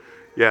illustration.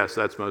 Yes,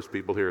 that's most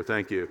people here.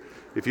 Thank you.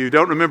 If you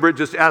don't remember it,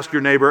 just ask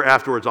your neighbor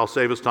afterwards. I'll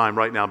save us time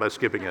right now by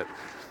skipping it.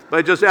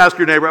 But just ask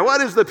your neighbor,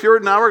 what is the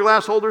Puritan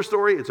hourglass holder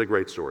story? It's a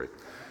great story.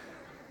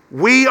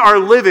 We are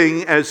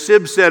living, as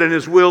Sib said in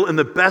his will, in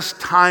the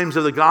best times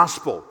of the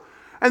gospel.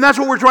 And that's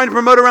what we're trying to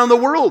promote around the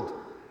world.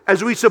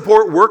 As we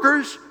support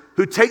workers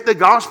who take the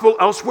gospel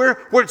elsewhere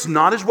where it's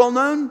not as well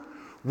known,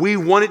 we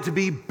want it to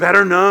be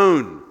better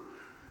known.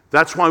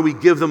 That's why we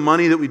give the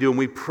money that we do, and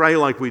we pray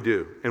like we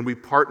do, and we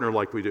partner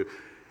like we do.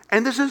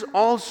 And this is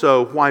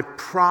also why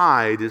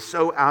pride is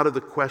so out of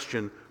the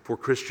question for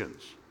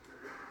Christians.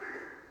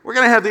 We're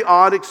going to have the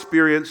odd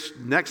experience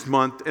next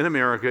month in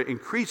America,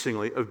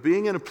 increasingly, of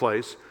being in a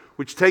place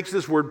which takes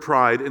this word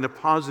pride in a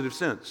positive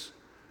sense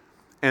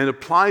and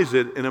applies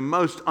it in a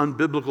most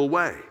unbiblical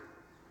way.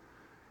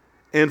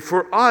 And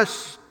for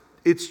us,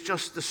 it's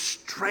just the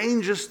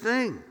strangest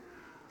thing.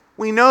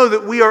 We know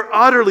that we are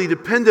utterly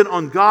dependent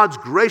on God's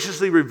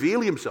graciously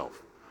revealing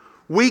Himself.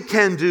 We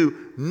can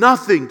do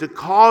nothing to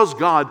cause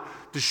God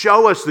to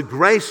show us the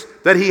grace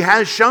that He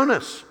has shown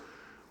us.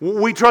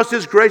 We trust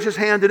His gracious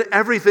hand in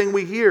everything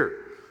we hear,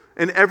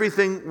 in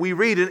everything we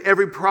read, in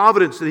every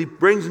providence that He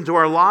brings into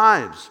our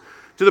lives,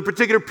 to the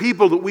particular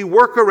people that we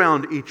work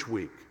around each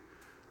week.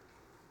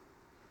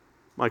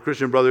 My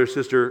Christian brother or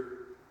sister,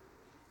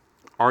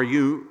 are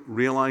you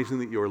realizing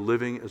that you are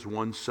living as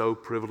one so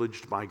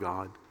privileged by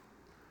God?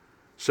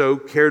 So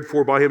cared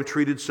for by Him,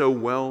 treated so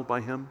well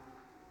by Him?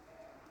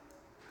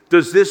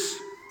 Does this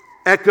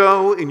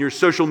echo in your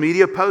social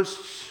media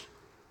posts?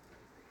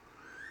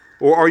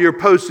 Or are your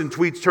posts and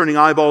tweets turning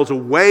eyeballs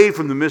away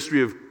from the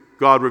mystery of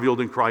God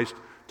revealed in Christ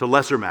to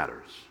lesser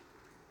matters?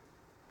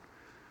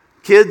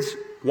 Kids,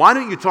 why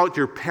don't you talk to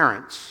your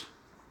parents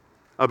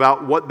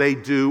about what they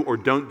do or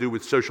don't do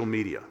with social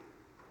media?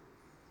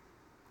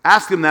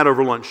 Ask them that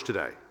over lunch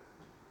today.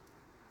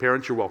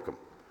 Parents, you're welcome.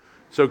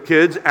 So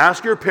kids,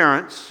 ask your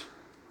parents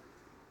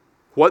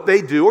what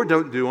they do or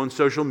don't do on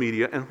social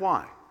media and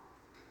why.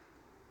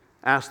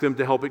 Ask them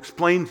to help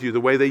explain to you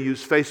the way they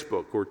use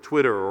Facebook or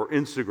Twitter or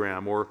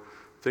Instagram or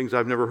things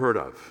I've never heard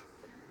of.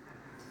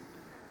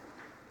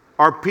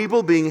 Are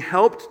people being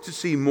helped to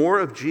see more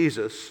of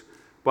Jesus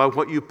by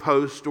what you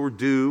post or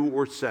do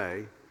or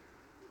say?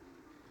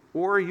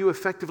 Or are you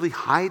effectively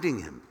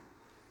hiding Him,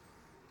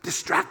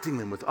 distracting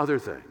them with other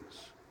things?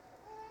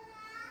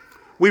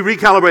 We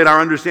recalibrate our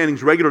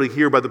understandings regularly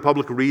here by the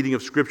public reading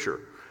of Scripture.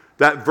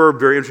 That verb,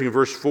 very interesting, in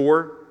verse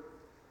 4,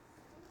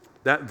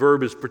 that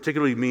verb is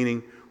particularly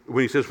meaning,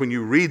 when he says when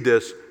you read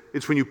this,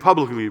 it's when you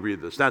publicly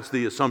read this. That's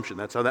the assumption.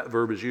 That's how that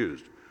verb is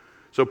used.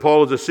 So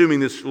Paul is assuming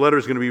this letter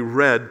is going to be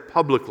read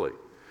publicly,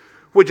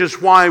 which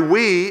is why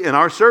we, in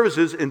our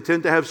services,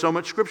 intend to have so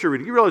much Scripture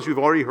reading. You realize we've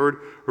already heard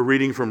a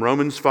reading from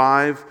Romans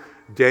 5,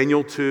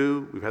 Daniel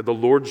 2, we've had the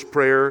Lord's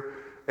Prayer,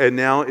 and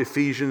now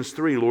Ephesians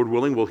 3. Lord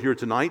willing, we'll hear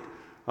tonight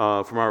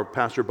from our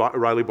pastor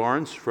Riley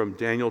Barnes from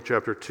Daniel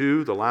chapter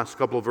 2, the last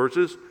couple of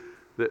verses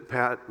that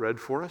Pat read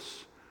for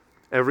us.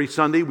 Every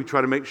Sunday, we try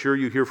to make sure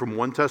you hear from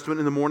one testament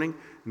in the morning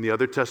and the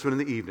other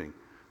testament in the evening.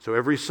 So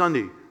every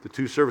Sunday, the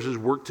two services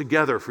work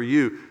together for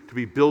you to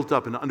be built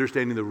up in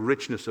understanding the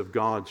richness of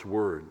God's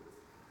Word.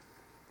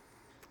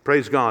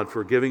 Praise God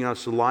for giving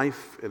us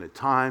life in a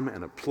time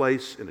and a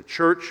place in a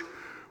church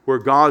where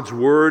God's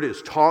Word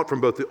is taught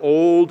from both the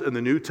Old and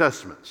the New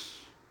Testaments.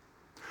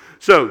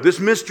 So,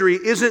 this mystery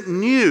isn't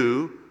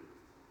new,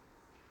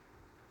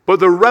 but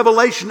the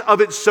revelation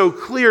of it so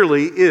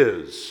clearly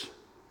is.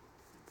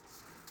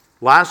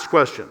 Last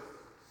question,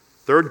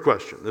 third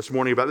question this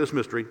morning about this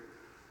mystery.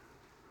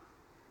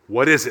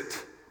 What is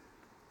it?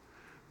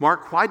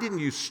 Mark, why didn't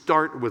you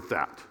start with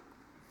that?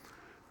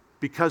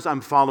 Because I'm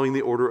following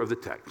the order of the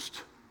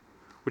text,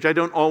 which I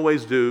don't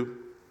always do,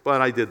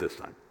 but I did this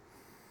time.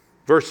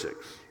 Verse 6.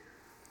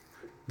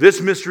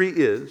 This mystery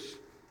is,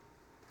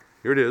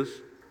 here it is,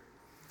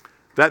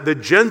 that the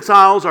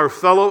Gentiles are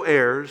fellow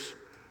heirs,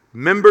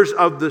 members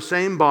of the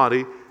same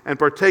body, and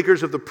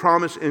partakers of the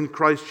promise in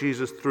Christ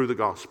Jesus through the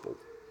gospel.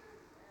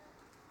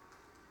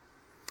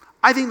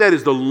 I think that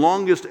is the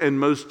longest and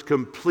most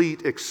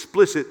complete,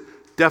 explicit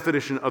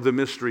definition of the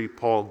mystery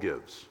Paul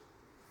gives.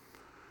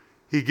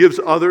 He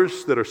gives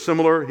others that are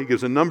similar. He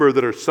gives a number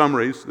that are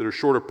summaries, that are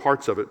shorter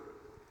parts of it.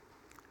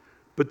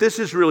 But this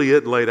is really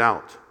it laid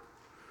out.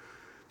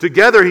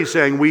 Together, he's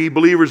saying, we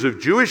believers of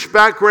Jewish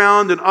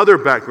background and other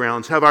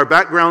backgrounds have our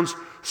backgrounds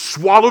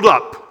swallowed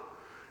up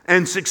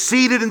and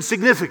succeeded in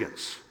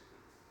significance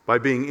by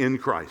being in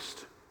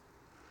Christ.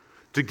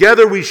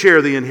 Together, we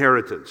share the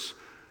inheritance.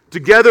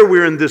 Together,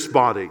 we're in this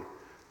body.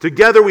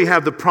 Together, we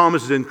have the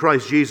promises in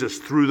Christ Jesus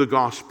through the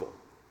gospel.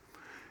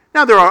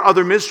 Now, there are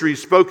other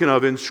mysteries spoken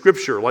of in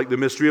Scripture, like the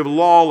mystery of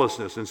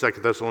lawlessness in 2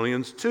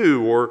 Thessalonians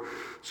 2, or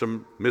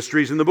some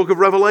mysteries in the book of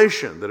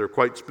Revelation that are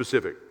quite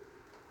specific.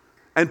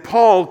 And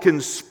Paul can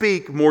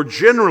speak more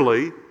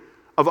generally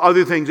of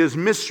other things as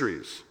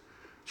mysteries,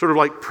 sort of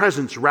like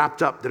presents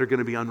wrapped up that are going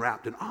to be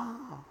unwrapped. And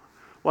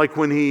like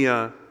when he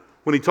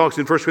talks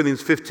in 1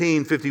 Corinthians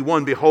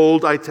 15:51,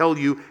 behold, I tell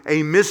you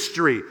a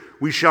mystery.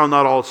 We shall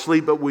not all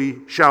sleep, but we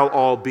shall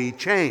all be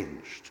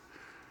changed.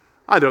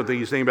 I don't think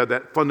he's saying about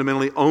that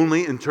fundamentally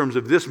only in terms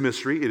of this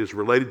mystery. It is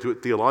related to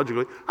it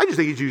theologically. I just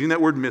think he's using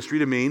that word mystery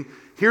to mean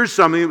here's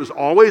something that was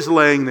always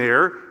laying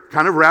there,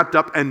 kind of wrapped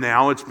up, and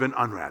now it's been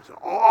unwrapped.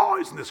 Oh,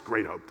 isn't this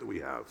great hope that we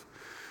have?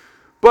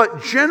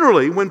 But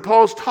generally, when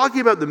Paul's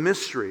talking about the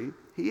mystery,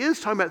 he is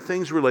talking about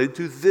things related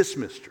to this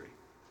mystery.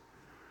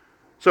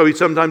 So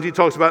sometimes he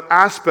talks about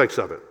aspects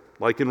of it,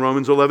 like in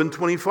Romans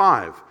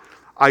 11:25.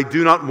 I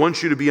do not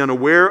want you to be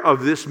unaware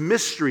of this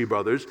mystery,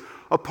 brothers.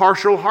 A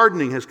partial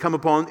hardening has come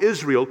upon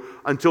Israel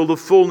until the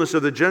fullness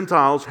of the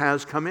Gentiles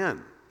has come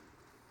in.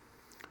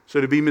 So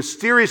to be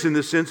mysterious in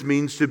this sense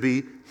means to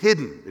be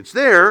hidden. It's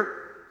there,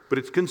 but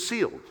it's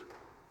concealed.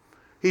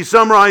 He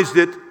summarized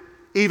it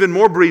even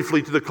more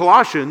briefly to the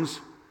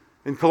Colossians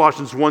in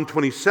Colossians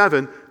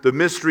 1:27, the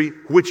mystery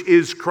which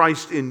is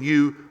Christ in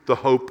you, the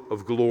hope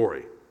of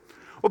glory.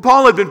 Well,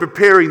 Paul had been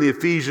preparing the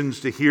Ephesians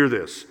to hear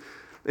this.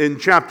 In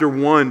chapter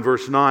 1,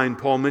 verse 9,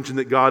 Paul mentioned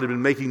that God had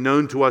been making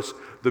known to us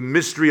the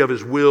mystery of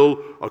his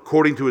will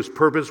according to his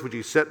purpose, which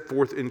he set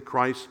forth in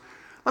Christ.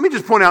 Let me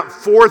just point out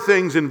 4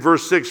 things in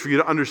verse 6 for you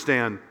to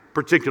understand,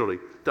 particularly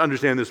to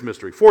understand this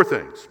mystery. 4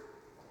 things.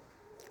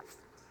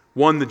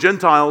 1, the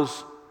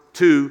Gentiles.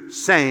 2,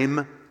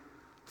 same.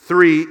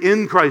 3,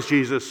 in Christ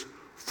Jesus.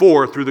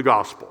 4, through the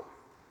gospel.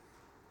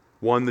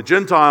 1, the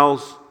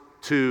Gentiles.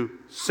 2,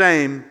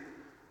 same.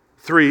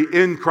 3,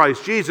 in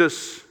Christ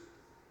Jesus.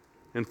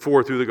 And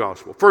 4, through the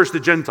gospel. First, the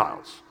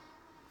Gentiles.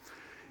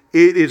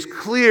 It is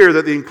clear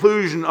that the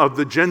inclusion of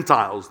the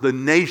Gentiles, the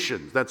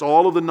nations, that's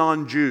all of the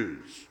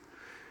non-Jews,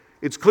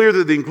 it's clear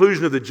that the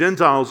inclusion of the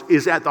Gentiles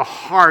is at the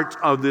heart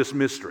of this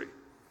mystery.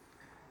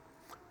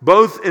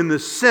 Both in the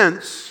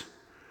sense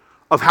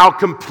of how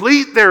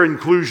complete their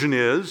inclusion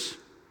is.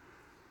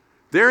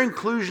 Their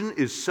inclusion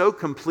is so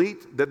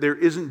complete that there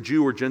isn't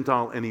Jew or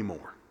Gentile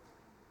anymore.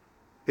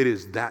 It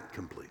is that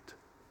complete.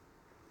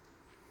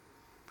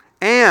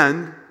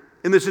 And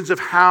in the sense of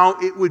how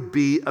it would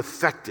be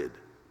affected.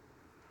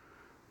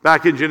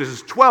 Back in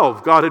Genesis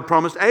 12, God had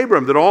promised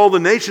Abram that all the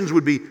nations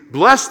would be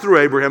blessed through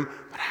Abraham.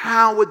 But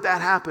how would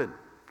that happen?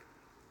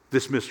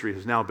 This mystery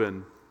has now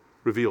been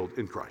revealed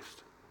in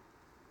Christ,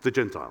 the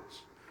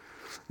Gentiles.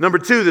 Number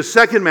 2, the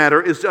second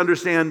matter is to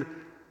understand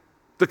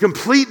the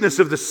completeness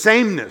of the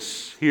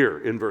sameness here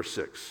in verse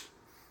 6.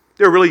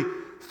 There are really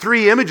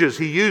 3 images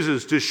he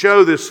uses to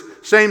show this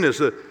sameness.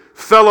 The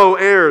fellow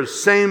heirs,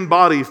 same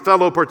body,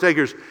 fellow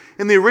partakers.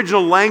 In the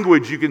original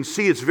language, you can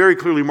see it's very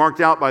clearly marked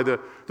out by the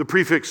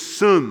prefix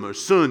sum or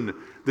sun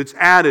that's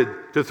added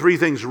to 3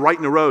 things right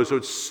in a row. So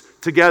it's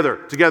together,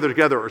 together,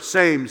 together, or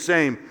same,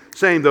 same,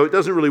 same, though it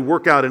doesn't really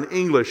work out in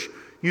English.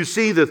 You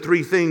see the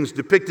 3 things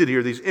depicted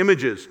here, these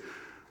images,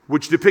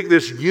 which depict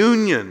this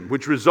union,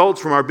 which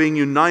results from our being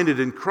united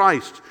in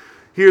Christ.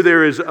 Here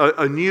there is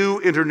a new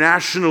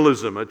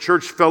internationalism, a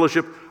church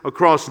fellowship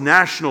across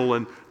national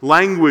and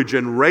language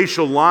and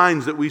racial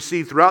lines that we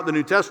see throughout the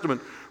New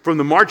Testament, from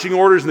the marching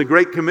orders and the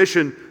Great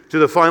Commission to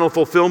the final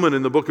fulfillment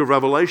in the book of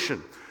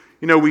Revelation.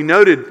 You know, we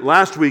noted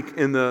last week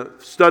in the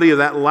study of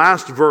that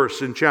last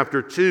verse in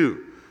chapter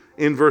 2,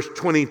 in verse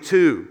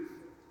 22,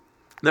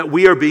 that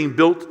we are being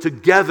built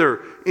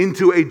together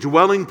into a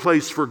dwelling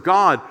place for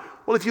God.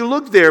 Well, if you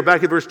look there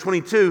back at verse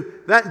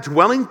 22, that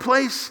dwelling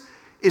place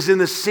is in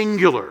the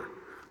singular.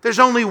 There's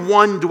only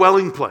one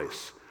dwelling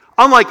place.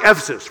 Unlike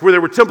Ephesus, where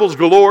there were temples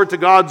galore to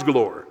God's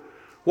galore.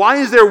 Why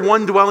is there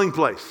one dwelling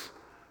place?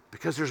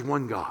 Because there's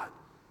one God.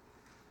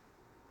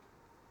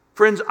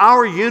 Friends,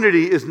 our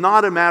unity is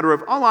not a matter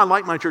of, oh, I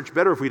like my church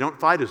better if we don't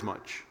fight as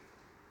much.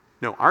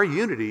 No, our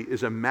unity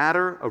is a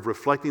matter of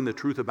reflecting the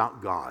truth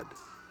about God.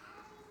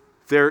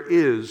 There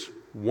is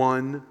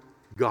one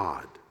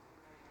God.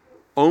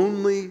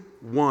 Only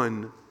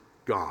one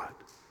God.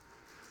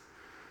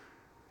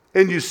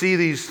 And you see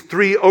these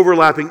 3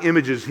 overlapping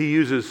images he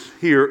uses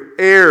here.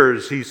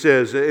 Heirs, he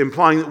says,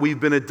 implying that we've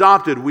been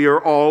adopted. We are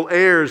all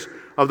heirs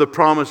of the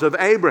promise of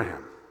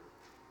Abraham.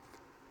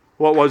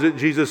 What was it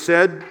Jesus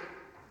said?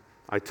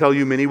 I tell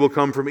you, many will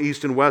come from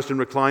east and west and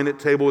recline at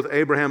table with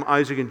Abraham,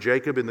 Isaac, and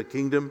Jacob in the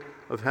kingdom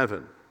of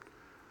heaven.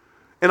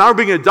 In our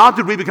being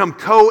adopted, we become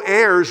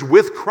co-heirs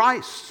with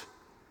Christ.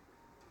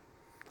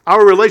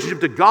 Our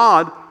relationship to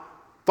God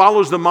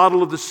follows the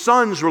model of the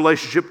Son's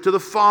relationship to the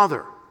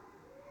Father.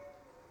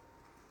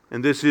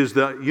 And this is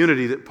the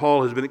unity that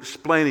Paul has been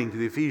explaining to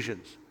the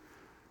Ephesians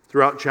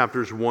throughout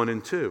chapters 1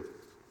 and 2.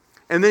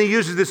 And then he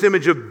uses this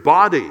image of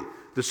body.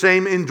 The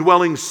same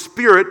indwelling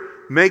Spirit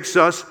makes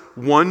us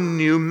one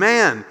new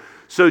man.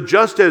 So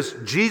just as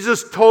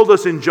Jesus told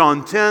us in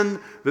John 10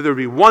 that there would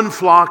be one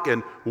flock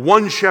and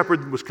one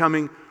shepherd was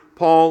coming,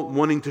 Paul,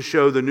 wanting to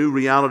show the new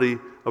reality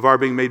of our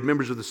being made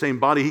members of the same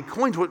body, he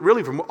coins what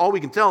really, from all we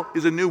can tell,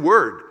 is a new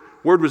word.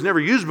 Word was never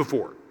used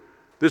before.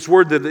 This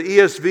word that the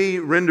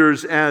ESV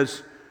renders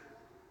as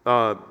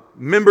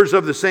members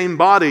of the same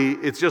body,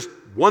 it's just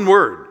one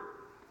word.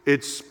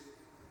 It's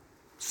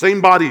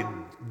same-bodied.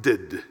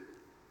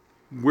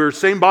 We're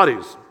same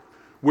bodies.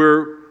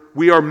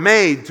 We are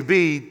made to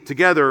be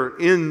together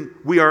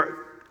we are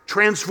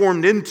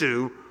transformed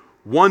into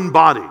one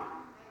body.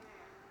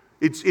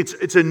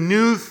 It's a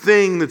new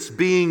thing that's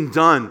being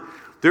done.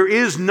 There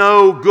is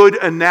no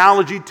good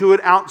analogy to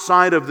it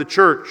outside of the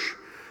church.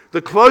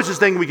 The closest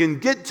thing we can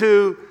get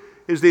to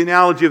is the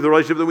analogy of the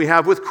relationship that we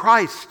have with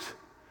Christ,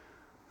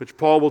 which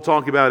Paul will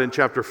talk about in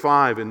chapter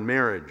 5 in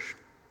marriage.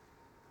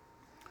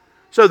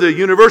 So the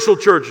universal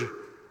church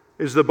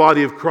is the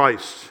body of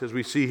Christ, as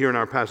we see here in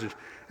our passage.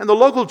 And the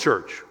local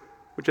church,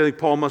 which I think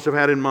Paul must have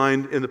had in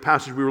mind in the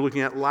passage we were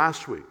looking at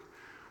last week.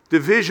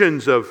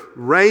 Divisions of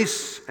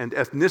race and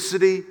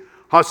ethnicity,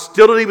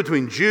 hostility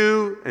between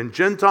Jew and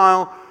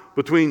Gentile,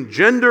 between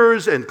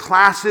genders and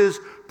classes,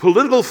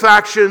 political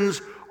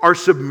factions are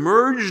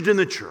submerged in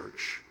the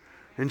church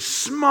and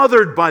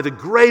smothered by the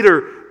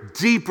greater,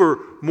 deeper,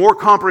 more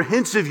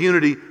comprehensive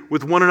unity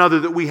with one another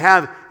that we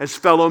have as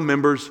fellow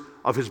members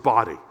of his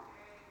body.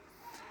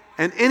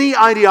 And any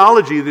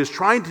ideology that is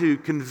trying to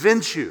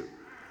convince you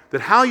that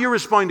how you're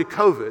responding to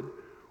COVID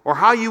or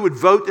how you would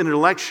vote in an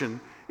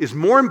election is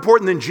more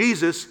important than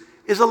Jesus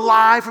is a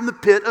lie from the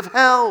pit of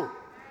hell,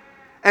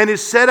 and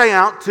is setting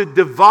out to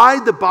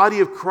divide the body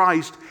of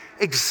Christ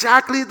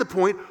exactly at the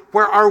point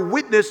where our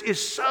witness is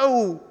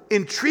so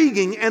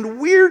intriguing and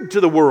weird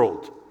to the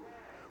world,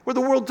 where the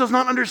world does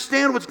not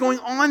understand what's going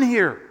on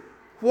here.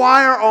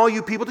 Why are all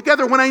you people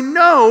together? When I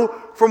know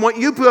from what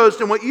you post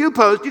and what you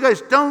post, you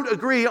guys don't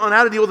agree on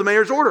how to deal with the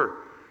mayor's order.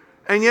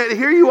 And yet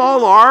here you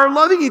all are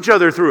loving each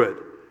other through it.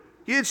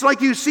 It's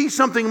like you see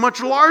something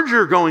much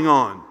larger going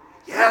on.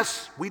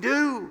 Yes, we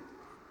do.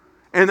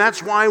 And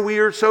that's why we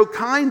are so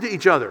kind to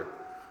each other.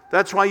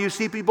 That's why you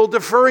see people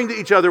deferring to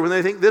each other when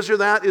they think this or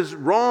that is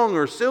wrong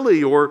or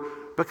silly, or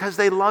because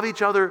they love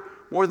each other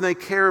more than they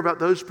care about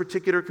those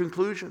particular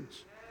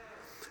conclusions.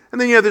 And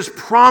then you have this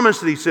promise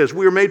that he says,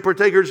 we are made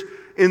partakers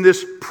in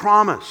this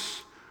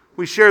promise.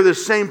 We share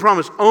this same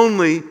promise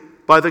only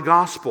by the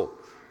gospel.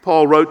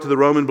 Paul wrote to the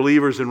Roman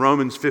believers in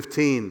Romans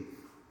 15,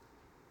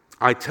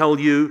 I tell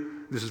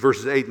you, this is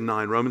verses 8 and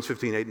 9, Romans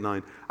 15, 8 and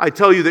 9. I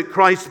tell you that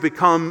Christ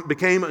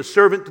became a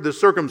servant to the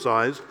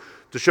circumcised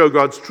to show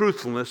God's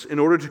truthfulness in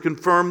order to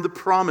confirm the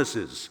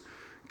promises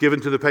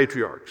given to the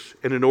patriarchs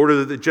and in order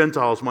that the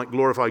Gentiles might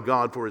glorify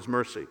God for his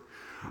mercy.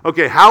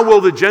 Okay, how will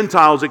the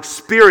Gentiles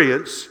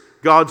experience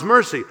God's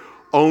mercy?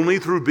 Only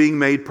through being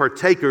made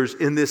partakers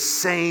in this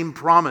same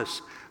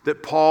promise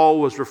that Paul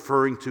was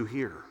referring to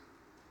here.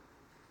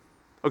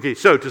 Okay,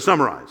 so to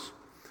summarize,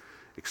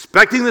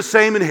 expecting the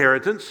same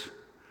inheritance,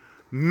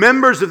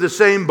 members of the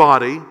same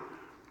body,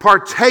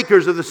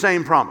 partakers of the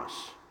same promise.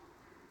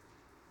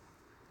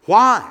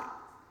 Why?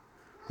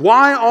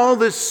 Why all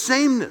this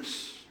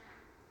sameness?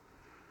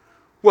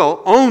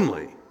 Well,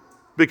 only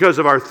because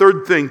of our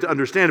third thing to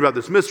understand about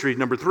this mystery,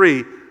 number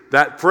 3,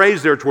 that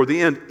phrase there toward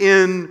the end,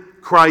 in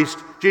Christ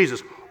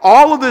Jesus.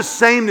 All of this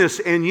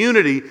sameness and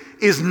unity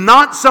is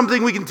not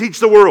something we can teach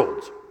the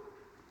world.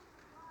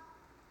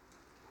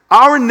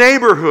 Our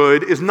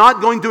neighborhood is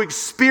not going to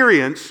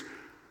experience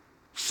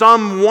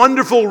some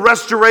wonderful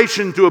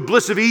restoration to a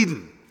bliss of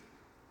Eden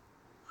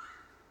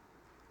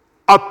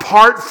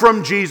apart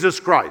from Jesus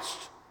Christ.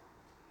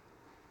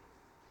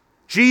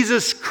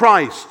 Jesus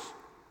Christ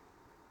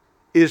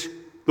is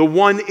the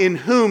one in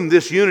whom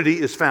this unity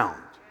is found.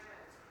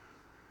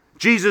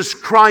 Jesus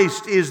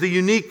Christ is the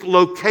unique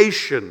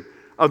location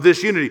of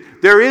this unity.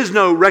 There is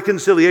no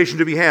reconciliation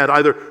to be had,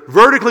 either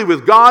vertically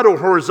with God or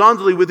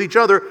horizontally with each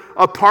other,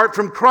 apart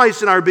from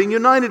Christ and our being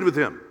united with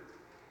him.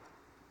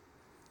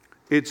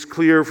 It's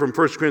clear from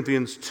 1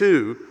 Corinthians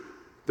 2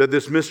 that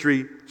this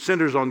mystery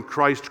centers on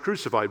Christ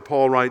crucified.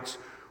 Paul writes,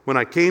 when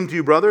I came to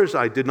you, brothers,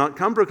 I did not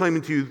come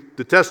proclaiming to you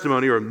the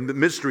testimony or the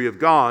mystery of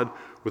God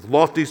with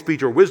lofty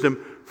speech or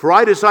wisdom, for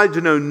I decided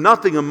to know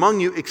nothing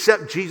among you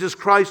except Jesus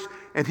Christ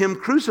and him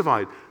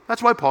crucified.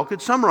 That's why Paul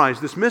could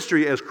summarize this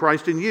mystery as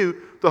Christ in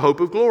you, the hope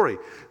of glory.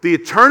 The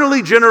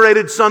eternally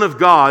generated Son of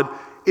God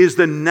is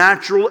the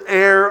natural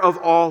heir of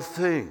all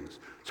things.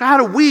 So how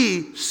do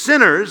we,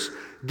 sinners,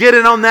 get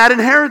in on that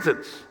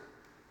inheritance?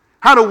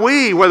 How do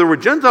we, whether we're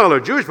Gentile or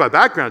Jewish by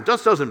background,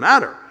 just doesn't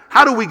matter.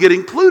 How do we get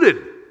included?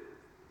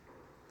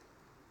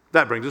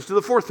 That brings us to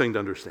the fourth thing to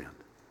understand.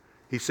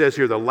 He says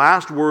here the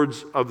last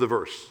words of the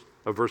verse,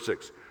 of verse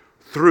 6,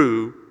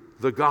 through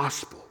the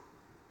gospel.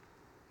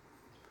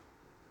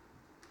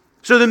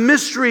 So the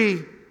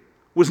mystery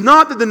was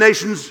not that the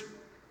nations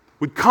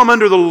would come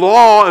under the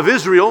law of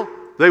Israel.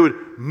 They would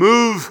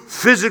move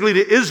physically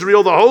to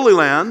Israel, the Holy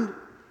Land.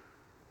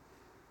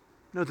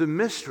 No, the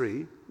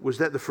mystery was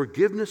that the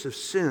forgiveness of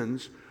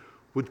sins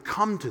would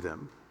come to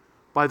them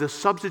by the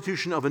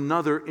substitution of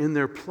another in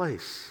their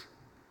place.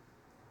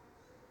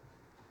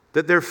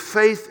 That their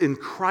faith in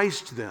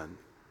Christ then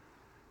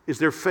is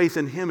their faith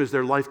in him as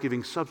their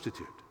life-giving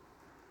substitute.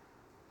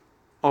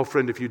 Oh,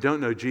 friend, if you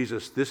don't know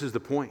Jesus, this is the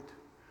point.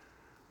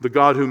 The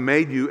God who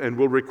made you and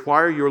will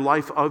require your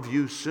life of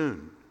you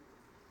soon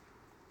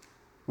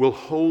will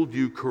hold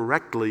you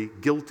correctly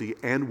guilty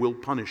and will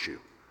punish you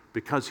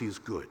because he's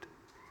good.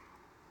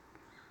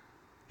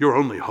 Your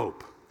only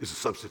hope is a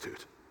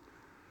substitute.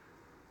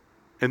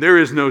 And there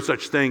is no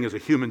such thing as a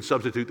human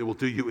substitute that will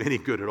do you any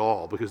good at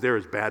all, because they're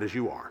as bad as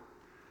you are,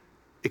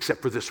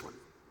 except for this one,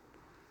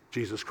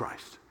 Jesus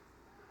Christ.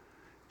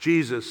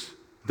 Jesus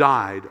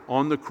died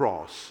on the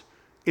cross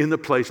in the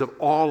place of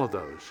all of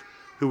those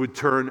who would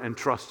turn and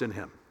trust in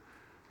him.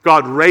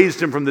 God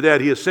raised him from the dead.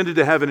 He ascended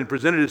to heaven and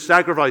presented his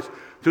sacrifice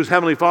to his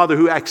heavenly Father,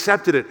 who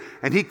accepted it.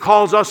 And he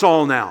calls us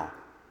all now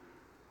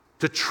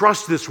to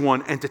trust this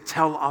one and to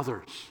tell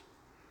others.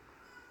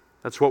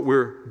 That's what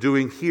we're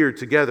doing here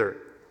together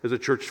as a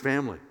church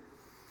family.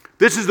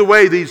 This is the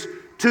way these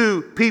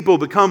two people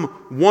become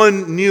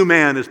one new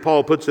man, as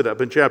Paul puts it up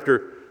in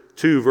chapter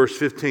 2, verse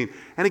 15.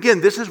 And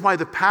again, this is why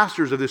the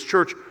pastors of this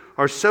church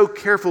are so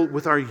careful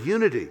with our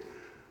unity,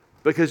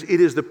 because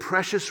it is the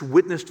precious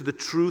witness to the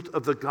truth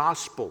of the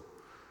gospel.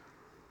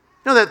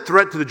 You know that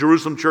threat to the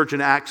Jerusalem church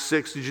in Acts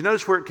 6? Did you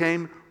notice where it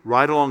came?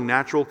 Right along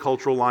natural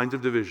cultural lines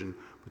of division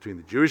between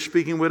the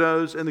Jewish-speaking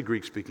widows and the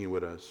Greek-speaking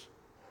widows.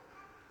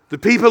 The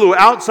people who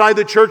outside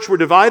the church were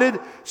divided,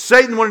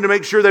 Satan wanted to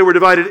make sure they were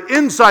divided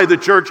inside the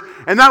church,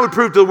 and that would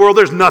prove to the world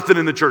there's nothing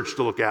in the church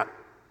to look at.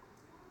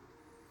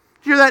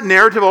 You hear that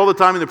narrative all the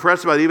time in the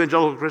press about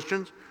evangelical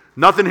Christians?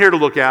 Nothing here to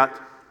look at.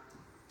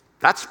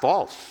 That's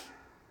false.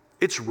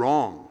 It's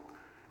wrong.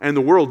 And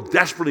the world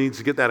desperately needs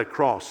to get that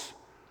across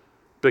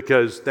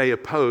because they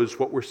oppose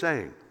what we're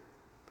saying.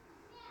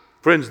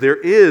 Friends, there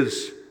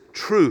is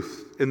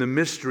truth in the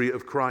mystery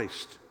of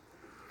Christ.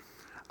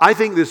 I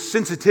think this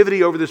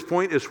sensitivity over this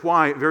point is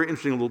why, very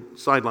interesting little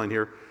sideline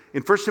here,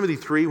 in 1 Timothy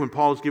 3, when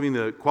Paul is giving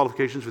the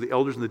qualifications for the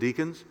elders and the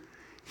deacons,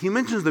 he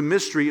mentions the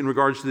mystery in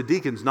regards to the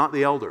deacons, not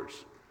the elders.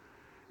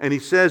 And he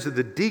says that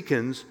the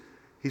deacons,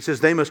 he says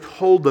they must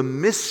hold the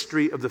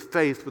mystery of the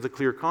faith with a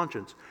clear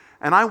conscience.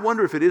 And I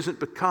wonder if it isn't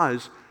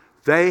because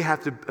they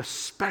have to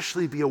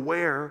especially be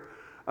aware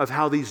of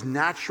how these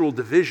natural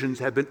divisions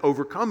have been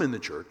overcome in the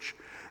church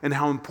and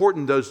how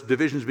important those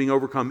divisions being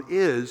overcome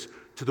is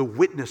to the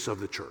witness of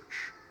the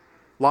church.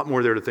 A lot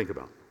more there to think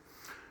about.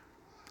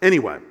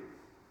 Anyway,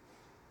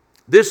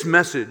 this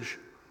message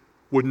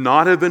would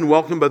not have been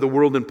welcomed by the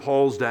world in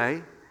Paul's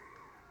day,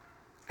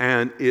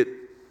 and it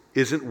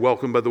isn't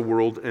welcomed by the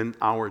world in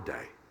our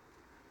day.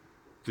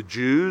 The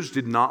Jews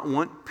did not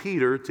want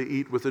Peter to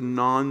eat with the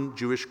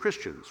non-Jewish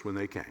Christians when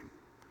they came.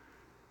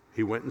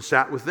 He went and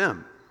sat with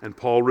them, and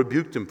Paul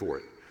rebuked him for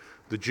it.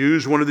 The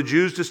Jews wanted the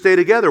Jews to stay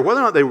together,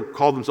 whether or not they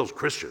called themselves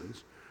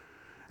Christians.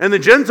 And the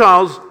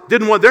Gentiles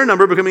didn't want their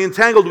number becoming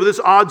entangled with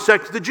this odd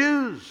sect of the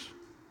Jews.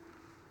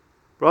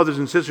 Brothers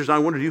and sisters, I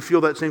wonder, do you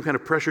feel that same kind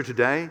of pressure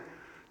today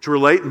to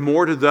relate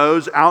more to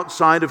those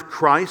outside of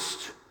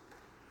Christ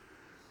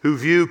who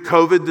view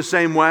COVID the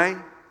same way,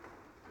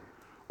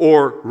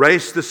 or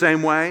race the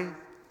same way,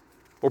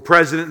 or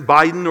President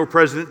Biden or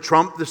President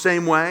Trump the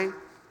same way?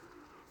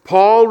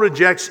 Paul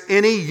rejects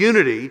any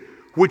unity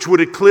which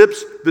would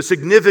eclipse the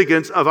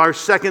significance of our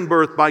second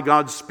birth by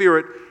God's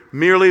Spirit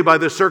merely by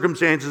the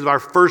circumstances of our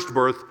first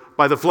birth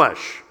by the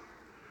flesh.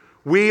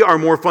 We are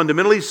more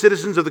fundamentally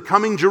citizens of the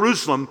coming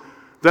Jerusalem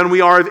than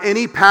we are of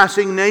any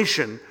passing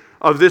nation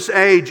of this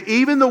age,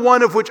 even the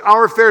one of which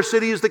our fair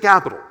city is the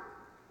capital.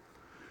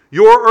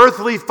 Your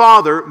earthly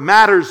father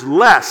matters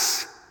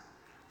less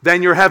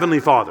than your heavenly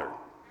Father.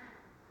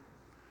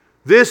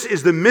 This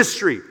is the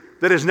mystery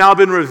that has now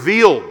been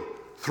revealed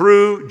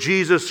through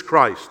Jesus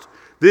Christ.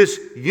 This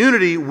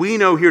unity we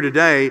know here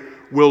today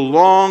will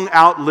long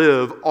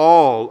outlive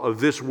all of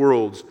this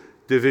world's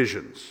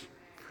divisions.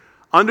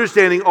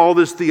 Understanding all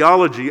this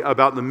theology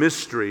about the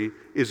mystery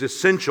is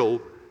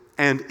essential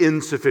and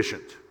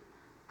insufficient.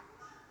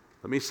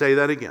 Let me say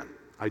that again.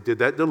 I did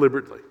that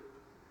deliberately.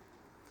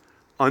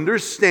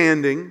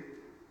 Understanding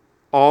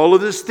all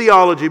of this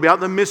theology about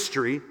the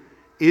mystery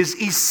is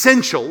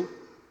essential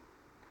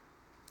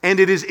and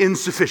it is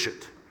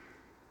insufficient.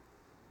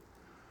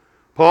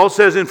 Paul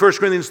says in 1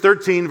 Corinthians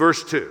 13,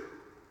 verse 2,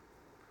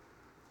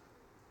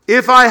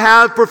 if I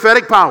have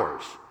prophetic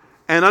powers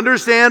and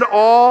understand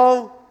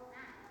all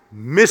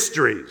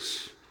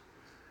mysteries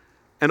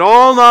and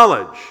all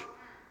knowledge,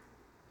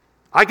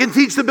 I can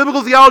teach the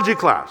biblical theology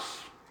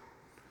class.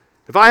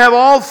 If I have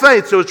all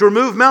faith so as to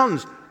remove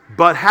mountains,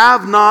 but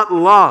have not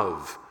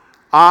love,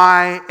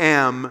 I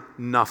am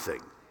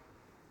nothing.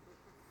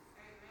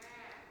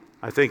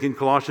 I think in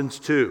Colossians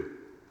 2,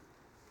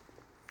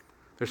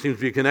 there seems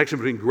to be a connection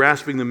between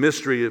grasping the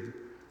mystery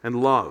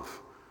and love,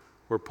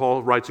 where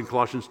Paul writes in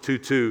Colossians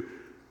 2:2,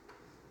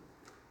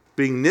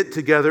 being knit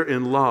together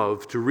in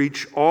love to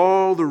reach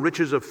all the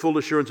riches of full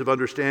assurance of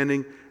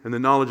understanding and the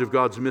knowledge of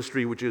God's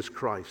mystery, which is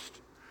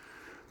Christ.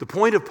 The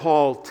point of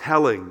Paul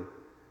telling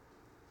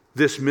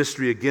this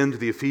mystery again to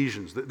the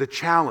Ephesians, the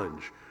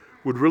challenge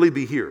would really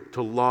be here,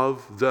 to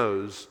love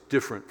those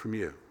different from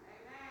you.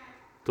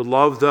 To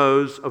love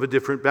those of a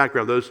different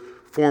background, those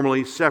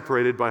formerly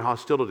separated by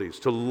hostilities.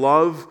 To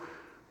love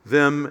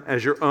them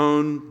as your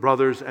own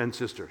brothers and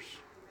sisters.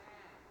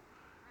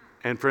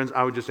 And friends,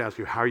 I would just ask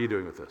you, how are you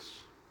doing with this?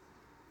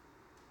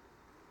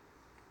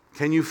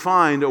 Can you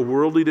find a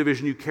worldly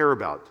division you care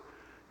about?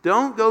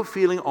 Don't go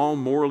feeling all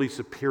morally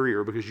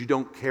superior because you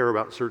don't care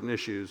about certain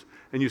issues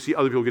and you see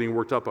other people getting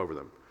worked up over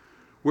them.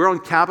 We're on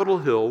Capitol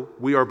Hill.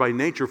 We are by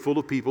nature full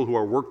of people who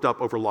are worked up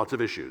over lots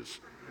of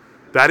issues.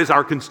 That is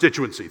our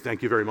constituency.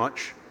 Thank you very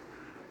much.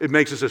 It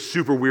makes us a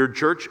super weird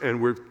church,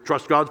 and we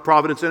trust God's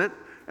providence in it,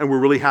 and we're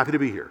really happy to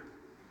be here.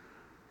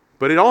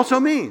 But it also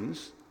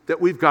means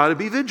that we've got to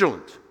be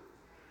vigilant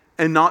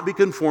and not be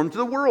conformed to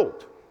the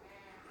world.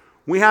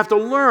 We have to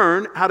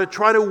learn how to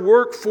try to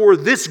work for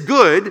this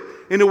good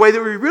in a way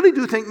that we really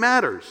do think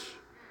matters.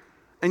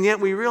 And yet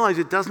we realize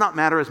it does not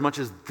matter as much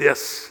as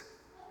this.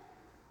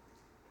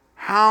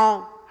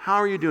 How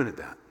are you doing at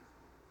that?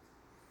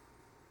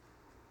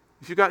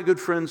 If you've got good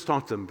friends,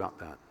 talk to them about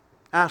that.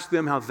 Ask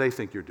them how they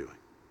think you're doing.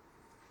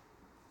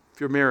 If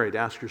you're married,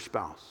 ask your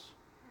spouse.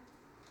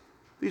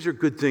 These are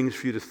good things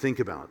for you to think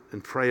about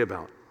and pray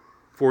about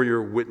for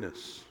your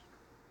witness.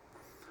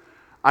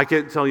 I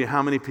can't tell you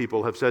how many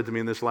people have said to me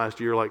in this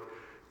last year, like,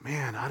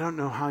 man, I don't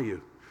know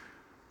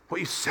what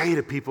you say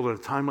to people at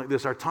a time like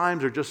this. Our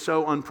times are just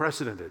so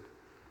unprecedented.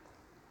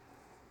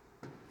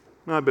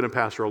 Well, I've been a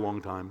pastor a long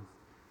time.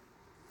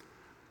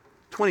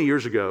 20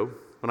 years ago,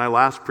 when I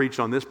last preached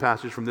on this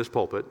passage from this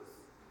pulpit,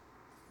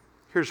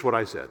 here's what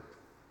I said.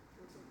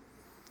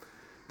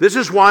 This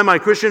is why, my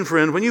Christian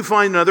friend, when you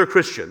find another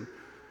Christian,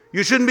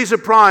 you shouldn't be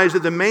surprised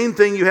that the main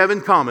thing you have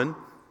in common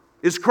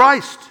is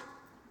Christ.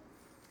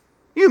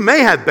 You may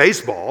have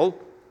baseball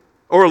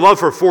or a love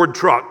for Ford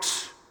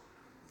trucks.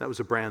 That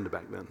was a brand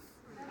back then.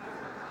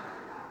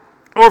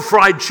 Or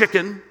fried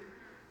chicken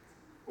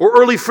or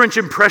early French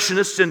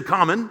impressionists in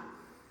common,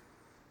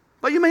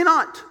 but you may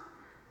not.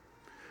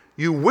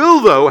 You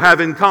will, though,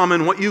 have in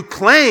common what you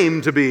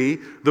claim to be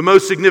the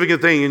most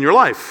significant thing in your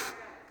life.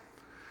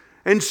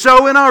 And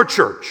so in our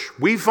church,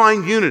 we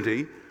find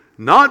unity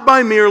not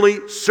by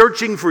merely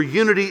searching for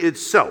unity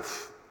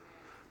itself,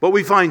 but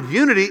we find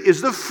unity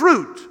is the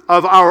fruit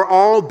of our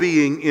all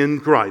being in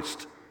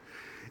Christ.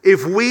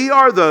 If we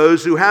are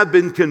those who have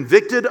been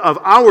convicted of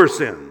our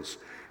sins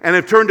and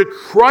have turned to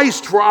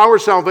Christ for our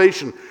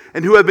salvation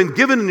and who have been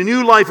given a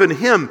new life in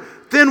Him,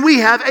 then we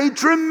have a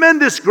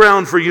tremendous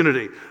ground for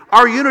unity.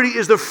 Our unity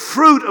is the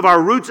fruit of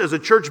our roots as a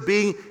church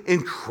being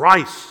in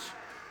Christ.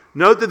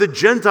 Note that the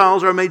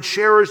Gentiles are made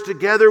sharers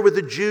together with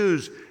the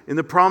Jews in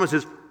the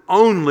promises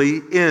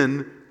only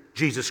in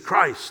Jesus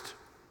Christ.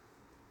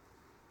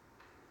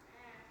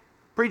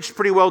 Preached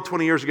pretty well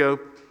 20 years ago,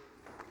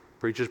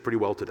 preaches pretty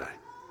well today.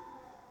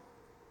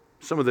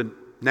 Some of the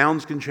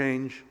nouns can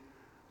change,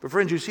 but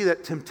friends, you see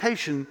that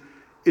temptation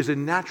is a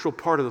natural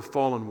part of the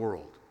fallen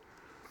world.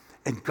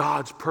 And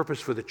God's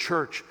purpose for the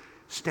church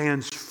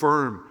stands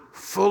firm,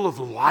 full of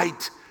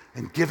light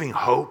and giving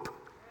hope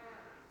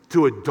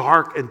to a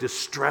dark and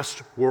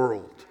distressed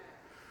world.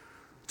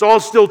 It's all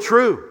still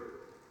true.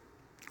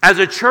 As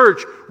a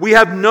church, we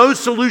have no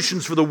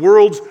solutions for the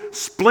world's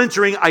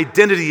splintering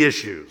identity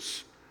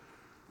issues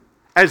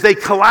as they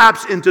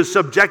collapse into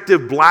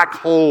subjective black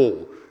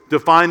hole,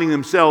 defining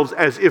themselves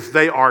as if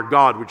they are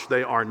God, which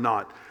they are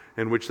not,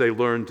 and which they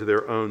learn to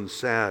their own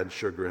sad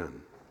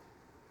chagrin.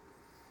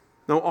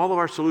 No, all of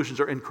our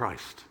solutions are in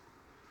Christ.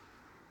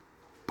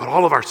 But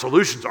all of our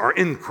solutions are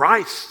in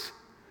Christ.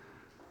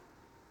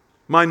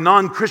 My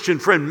non-Christian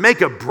friend,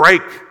 make a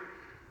break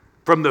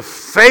from the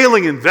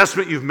failing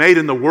investment you've made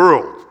in the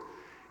world.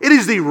 It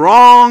is the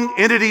wrong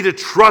entity to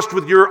trust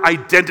with your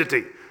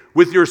identity,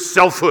 with your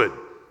selfhood.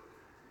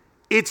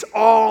 It's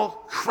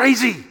all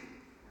crazy.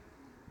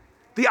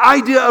 The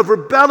idea of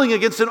rebelling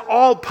against an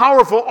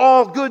all-powerful,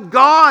 all-good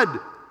God,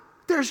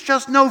 there's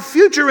just no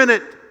future in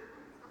it.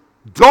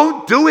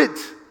 Don't do it.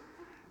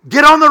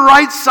 Get on the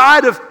right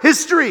side of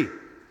history.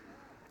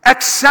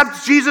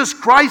 Accept Jesus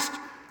Christ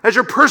as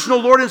your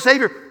personal Lord and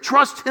Savior.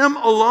 Trust Him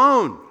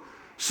alone.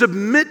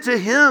 Submit to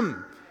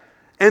Him.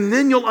 And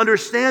then you'll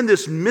understand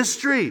this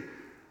mystery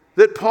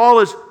that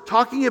Paul is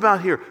talking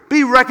about here.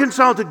 Be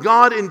reconciled to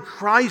God in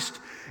Christ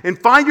and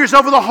find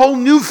yourself with a whole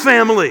new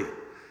family,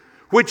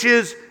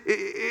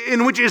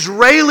 in which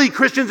Israeli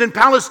Christians and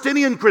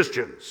Palestinian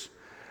Christians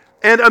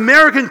and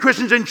American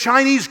Christians and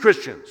Chinese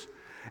Christians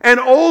and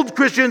old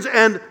Christians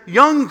and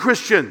young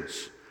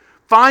Christians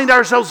find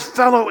ourselves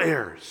fellow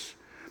heirs,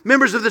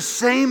 members of the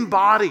same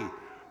body,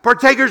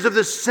 partakers of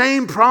the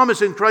same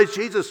promise in Christ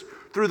Jesus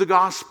through the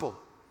gospel.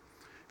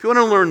 If you want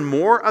to learn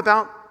more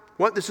about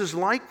what this is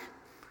like,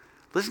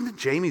 listen to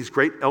Jamie's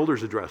great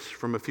elders address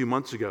from a few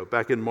months ago,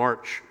 back in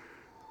March,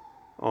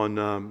 on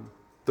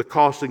the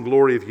cost and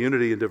glory of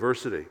unity and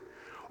diversity.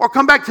 Or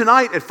come back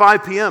tonight at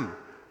 5 p.m.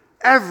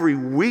 Every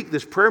week,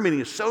 this prayer meeting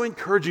is so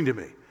encouraging to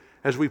me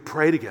as we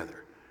pray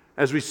together,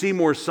 as we see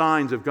more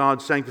signs of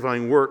God's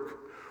sanctifying work.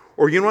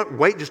 Or you know what?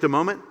 Wait just a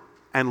moment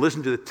and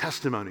listen to the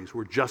testimonies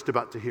we're just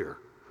about to hear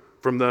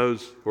from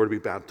those who are to be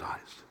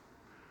baptized.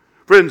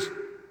 Friends,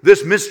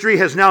 this mystery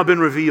has now been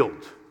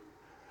revealed.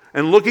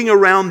 And looking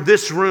around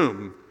this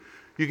room,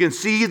 you can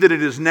see that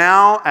it is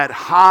now at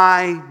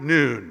high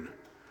noon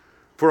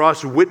for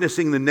us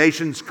witnessing the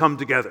nations come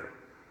together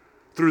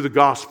through the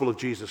gospel of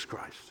Jesus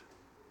Christ.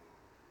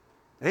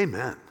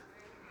 Amen.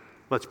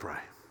 Let's pray.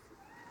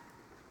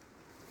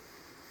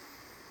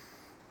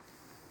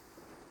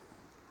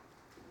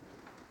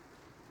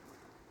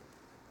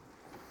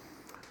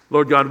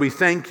 Lord God, we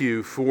thank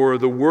you for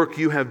the work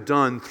you have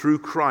done through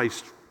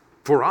Christ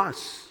for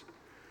us.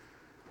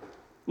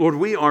 Lord,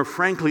 we are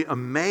frankly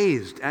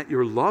amazed at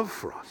your love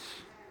for us.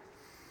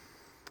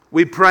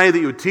 We pray that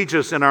you would teach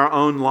us in our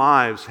own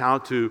lives how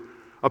to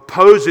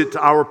oppose it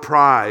to our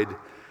pride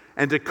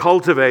and to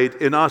cultivate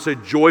in us a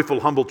joyful,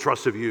 humble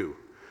trust of you.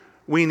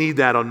 We need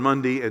that on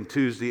Monday and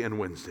Tuesday and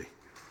Wednesday.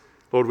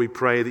 Lord, we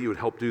pray that you would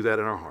help do that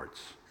in our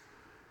hearts.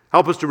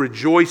 Help us to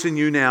rejoice in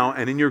you now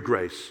and in your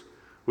grace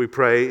We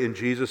pray in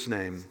Jesus'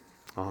 name.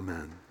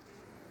 Amen.